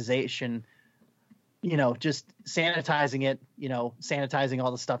 sanitization, just sanitizing it, sanitizing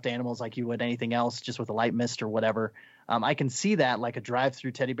all the stuffed animals like you would anything else, just with a light mist or whatever. I can see that like a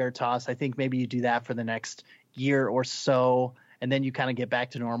drive-through teddy bear toss. I think maybe you do that for the next year or so, and then you kind of get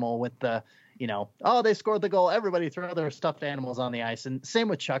back to normal with the, they scored the goal, everybody throw their stuffed animals on the ice. And same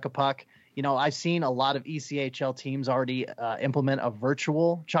with Chuck-a-Puck. I've seen a lot of ECHL teams already implement a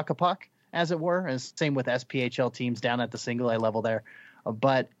virtual Chuck-a-Puck, as it were, and same with SPHL teams down at the single A level there.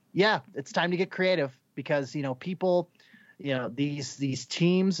 But yeah, it's time to get creative because, people, these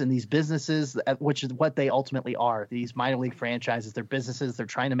teams and these businesses, which is what they ultimately are, these minor league franchises, they're businesses, they're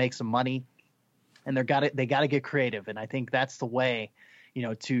trying to make some money, and they got to get creative. And I think that's the way,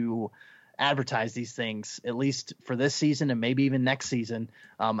 to advertise these things, at least for this season and maybe even next season,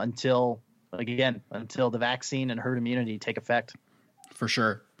 until the vaccine and herd immunity take effect. For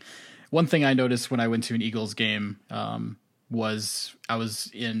sure. One thing I noticed when I went to an Eagles game was I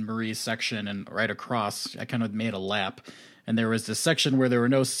was in Marie's section, and right across, I kind of made a lap, and there was this section where there were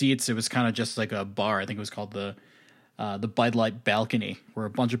no seats. It was kind of just like a bar. I think it was called the Bud Light balcony, where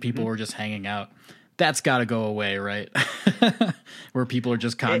a bunch of people were just hanging out. That's got to go away, right? Where people are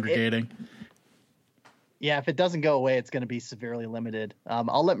just congregating. Yeah, if it doesn't go away, it's going to be severely limited.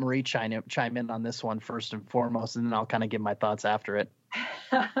 I'll let Marie chime in on this one first and foremost, and then I'll kind of give my thoughts after it.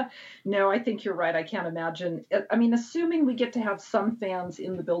 No, I think you're right. I can't imagine. I mean, assuming we get to have some fans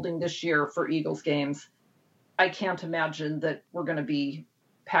in the building this year for Eagles games, I can't imagine that we're going to be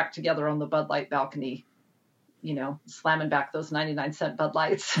packed together on the Bud Light balcony, slamming back those 99-cent Bud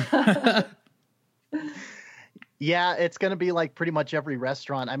Lights. Yeah, it's going to be like pretty much every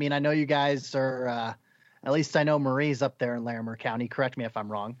restaurant. I mean, I know you guys are, at least I know Marie's up there in Larimer County. Correct me if I'm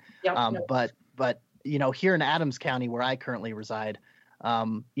wrong. Yep, But here in Adams County, where I currently reside,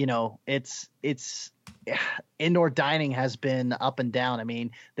 It's indoor dining has been up and down. I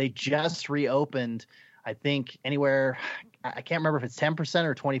mean, they just reopened, I think anywhere, I can't remember if it's 10%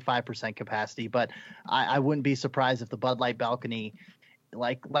 or 25% capacity, but I wouldn't be surprised if the Bud Light balcony,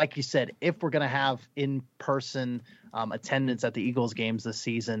 like you said, if we're going to have in-person attendance at the Eagles games this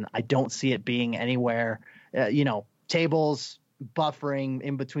season, I don't see it being anywhere, tables, buffering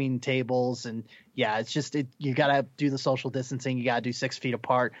in between tables. And yeah, it's just, you got to do the social distancing. You got to do 6 feet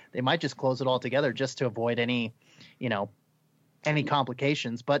apart. They might just close it all together just to avoid any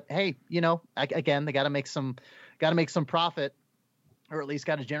complications. But hey, again, they got to make some profit, or at least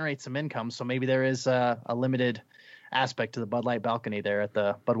got to generate some income. So maybe there is a limited aspect to the Bud Light balcony there at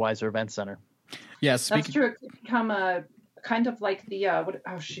the Budweiser Event Center. Yes, that's true. It could become a kind of like the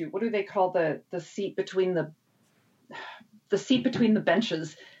what do they call the seat between the seat between the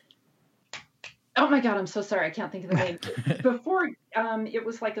benches? Oh my God, I'm so sorry, I can't think of the name. Before, it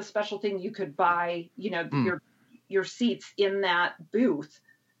was like a special thing you could buy, your seats in that booth.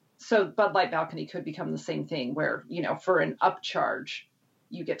 So Bud Light balcony could become the same thing where, for an upcharge,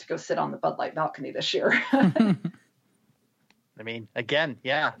 you get to go sit on the Bud Light balcony this year. I mean, again,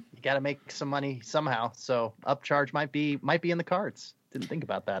 yeah, you got to make some money somehow. So upcharge might be in the cards. Didn't think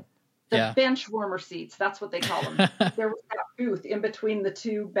about that. The bench warmer seats, that's what they call them. There was that booth in between the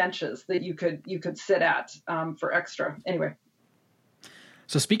two benches that you could sit at for extra. Anyway.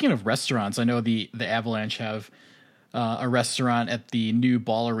 So speaking of restaurants, I know the Avalanche have a restaurant at the new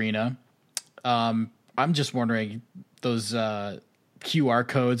Ball Arena. I'm just wondering, those QR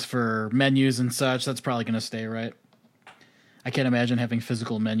codes for menus and such, that's probably going to stay, right? I can't imagine having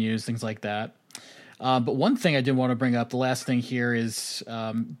physical menus, things like that. But one thing I did want to bring up, the last thing here is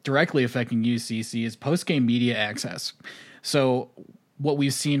directly affecting UCC, is post-game media access. So what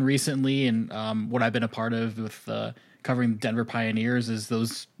we've seen recently and what I've been a part of with covering the Denver Pioneers is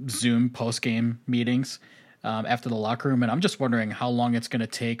those Zoom post-game meetings after the locker room. And I'm just wondering how long it's going to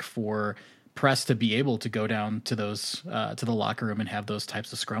take for press to be able to go down to those to the locker room and have those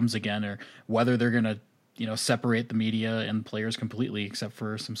types of scrums again, or whether they're going to separate the media and players completely except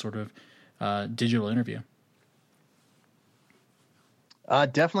for some sort of digital interview.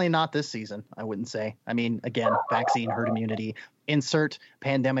 Definitely not this season, I wouldn't say. I mean, again, vaccine, herd immunity, insert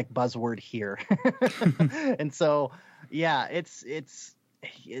pandemic buzzword here. And so, yeah, it's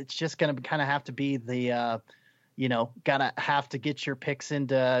just going to kind of have to be the, gotta have to get your picks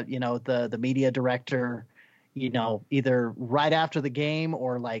into, the media director, either right after the game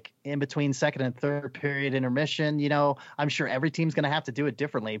or like in between second and third period intermission. I'm sure every team's going to have to do it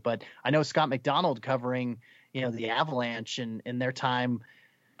differently, but I know Scott McDonald covering, the Avalanche and in their time,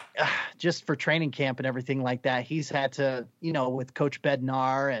 just for training camp and everything like that, he's had to, with Coach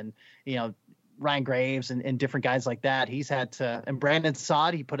Bednar and, Ryan Graves and different guys like that, he's had to, and Brandon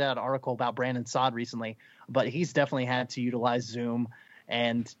Saad, he put out an article about Brandon Saad recently, but he's definitely had to utilize Zoom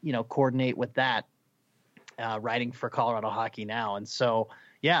and, coordinate with that. Writing for Colorado Hockey Now. And so,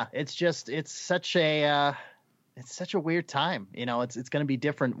 yeah, it's such a weird time. It's going to be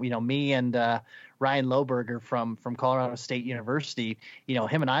different. Me and Ryan Lohberger from Colorado State University,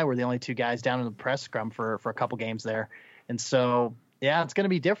 him and I were the only two guys down in the press scrum for a couple games there. And so, yeah, it's going to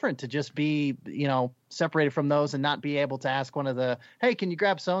be different to just be, separated from those and not be able to ask one of the, hey, can you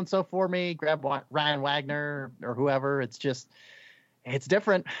grab so-and-so for me? Grab Ryan Wagner or whoever. It's just, it's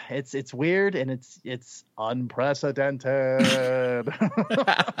different. It's weird and it's unprecedented.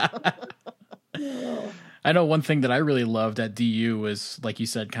 I know one thing that I really loved at DU was, like you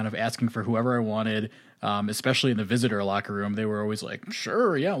said, kind of asking for whoever I wanted, especially in the visitor locker room. They were always like,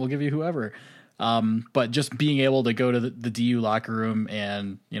 sure, yeah, we'll give you whoever. But just being able to go to the DU locker room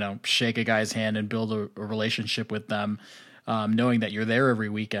and, shake a guy's hand and build a relationship with them, knowing that you're there every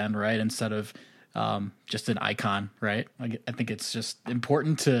weekend, right? Instead of just an icon, right? I think it's just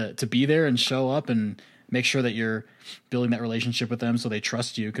important to be there and show up and make sure that you're building that relationship with them so they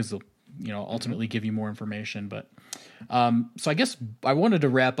trust you, because they'll, ultimately give you more information. But so I guess I wanted to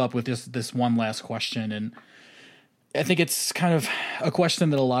wrap up with this one last question, and I think it's kind of a question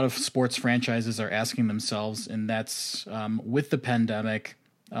that a lot of sports franchises are asking themselves, and that's with the pandemic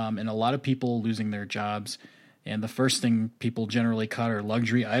and a lot of people losing their jobs, and the first thing people generally cut are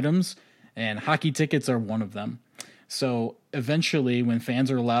luxury items, and hockey tickets are one of them. So eventually, when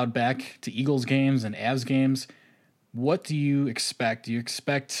fans are allowed back to Eagles games and Avs games, what do you expect? Do you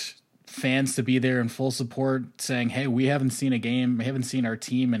expect fans to be there in full support saying, hey, we haven't seen a game, we haven't seen our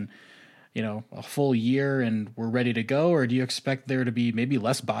team in, a full year and we're ready to go? Or do you expect there to be maybe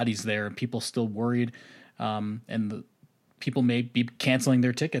less bodies there and people still worried, and the people may be canceling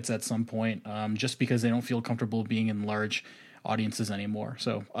their tickets at some point just because they don't feel comfortable being in large audiences anymore.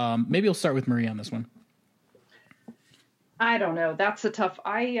 So maybe we'll start with Marie on this one. I don't know. That's a tough.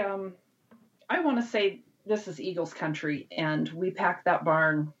 I want to say this is Eagles country, and we pack that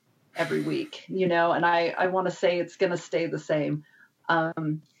barn every week, and I want to say it's going to stay the same. But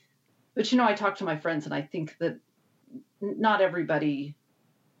I talk to my friends, and I think that not everybody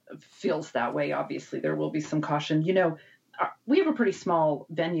feels that way. Obviously, there will be some caution. We have a pretty small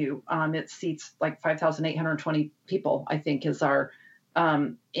venue. It seats like 5,820 people, I think, is our,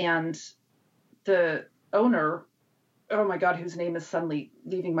 and the owner, oh my God, whose name is suddenly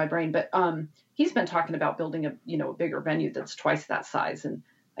leaving my brain, but he's been talking about building a bigger venue that's twice that size. And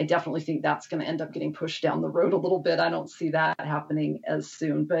I definitely think that's going to end up getting pushed down the road a little bit. I don't see that happening as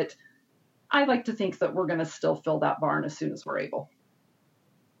soon, but I like to think that we're going to still fill that barn as soon as we're able.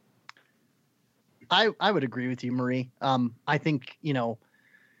 I would agree with you, Marie. I think,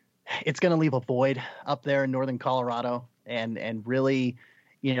 it's going to leave a void up there in northern Colorado, and really,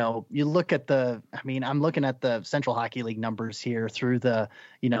 you look at I'm looking at the Central Hockey League numbers here through the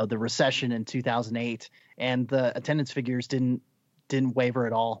recession in 2008, and the attendance figures didn't waver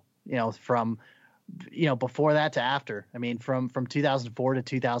at all, from, before that to after. From 2004 to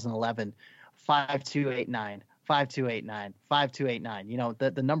 2011, 5,289, 5,289,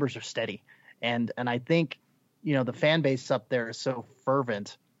 5,289, the numbers are steady. And I think, the fan base up there is so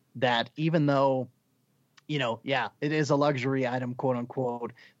fervent that even though, it is a luxury item, quote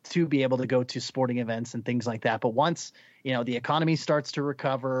unquote, to be able to go to sporting events and things like that. But once, the economy starts to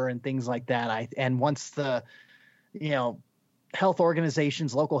recover and things like that, and once the, health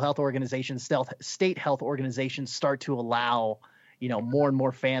organizations, local health organizations, state health organizations start to allow, more and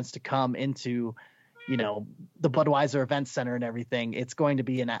more fans to come into, the Budweiser Event Center and everything, it's going to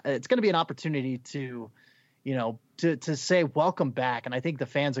be an opportunity to, to say welcome back. And I think the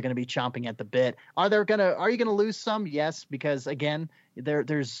fans are going to be chomping at the bit. Are you going to lose some? Yes, because again,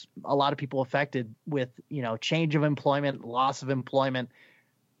 there's a lot of people affected with, change of employment, loss of employment.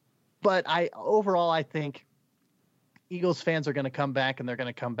 But overall, I think Eagles fans are going to come back, and they're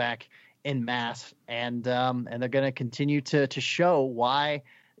going to come back en masse, and they're going to continue to show why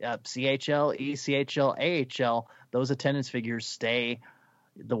CHL, ECHL, AHL, those attendance figures stay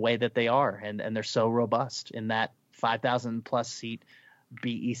the way that they are, and they're so robust in that 5,000 plus seat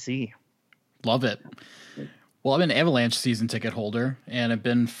BEC. Love it. Well, I'm an Avalanche season ticket holder, and I've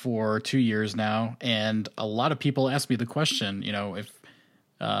been for 2 years now. And a lot of people ask me the question, if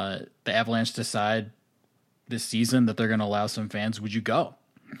the Avalanche decide this season that they're going to allow some fans, would you go?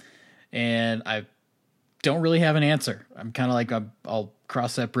 And I don't really have an answer. I'm kind of like, I'll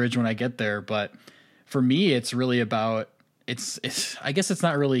cross that bridge when I get there. But for me, it's really about, I guess it's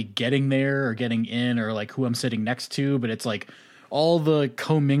not really getting there or getting in or like who I'm sitting next to, but it's like all the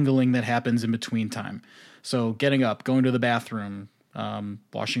commingling that happens in between time. So getting up, going to the bathroom,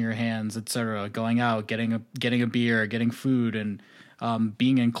 washing your hands, etc., going out, getting a beer, getting food, and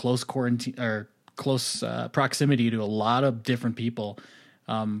being in close quarantine or close proximity to a lot of different people.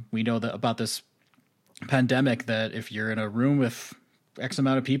 We know that about this pandemic, that if you're in a room with X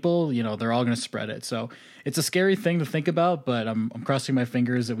amount of people, they're all going to spread it. So it's a scary thing to think about, but I'm crossing my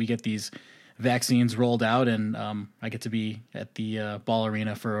fingers that we get these vaccines rolled out, and I get to be at the Ball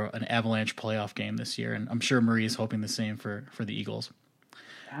Arena for an Avalanche playoff game this year. And I'm sure Marie is hoping the same for the Eagles.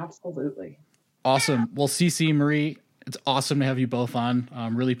 Absolutely. Awesome. Well, CC, Marie, it's awesome to have you both on.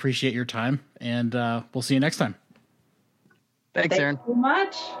 Really appreciate your time, and we'll see you next time. Thanks, Aaron. Thank you so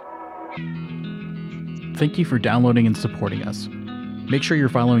much. Thank you for downloading and supporting us. Make sure you're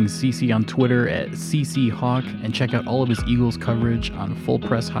following CC on Twitter at CCHawk, and check out all of his Eagles coverage on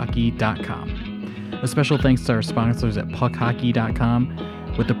fullpresshockey.com. A special thanks to our sponsors at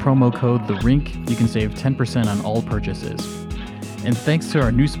puckhockey.com. With the promo code THERINK, you can save 10% on all purchases. And thanks to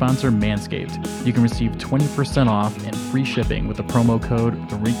our new sponsor, Manscaped, you can receive 20% off and free shipping with the promo code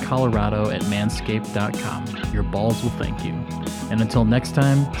THERINKColorado at manscaped.com. Your balls will thank you. And until next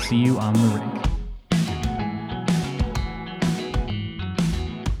time, see you on the rink.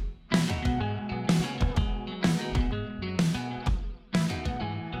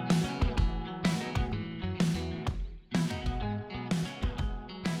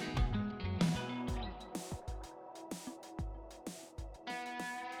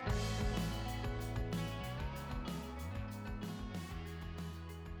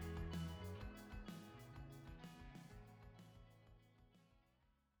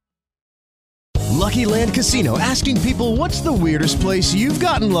 Lucky Land Casino, asking people, what's the weirdest place you've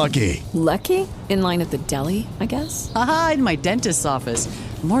gotten lucky? Lucky? In line at the deli, I guess? Aha, in my dentist's office.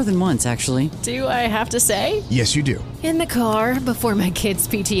 More than once, actually. Do I have to say? Yes, you do. In the car before my kids'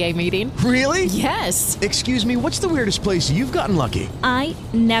 PTA meeting. Really? Yes. Excuse me, what's the weirdest place you've gotten lucky? I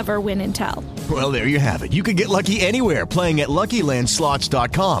never win and tell. Well, there you have it. You can get lucky anywhere, playing at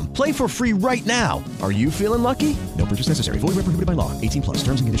LuckyLandSlots.com. Play for free right now. Are you feeling lucky? No purchase necessary. Void where prohibited by law. 18 plus.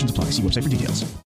 Terms and conditions apply. See website for details.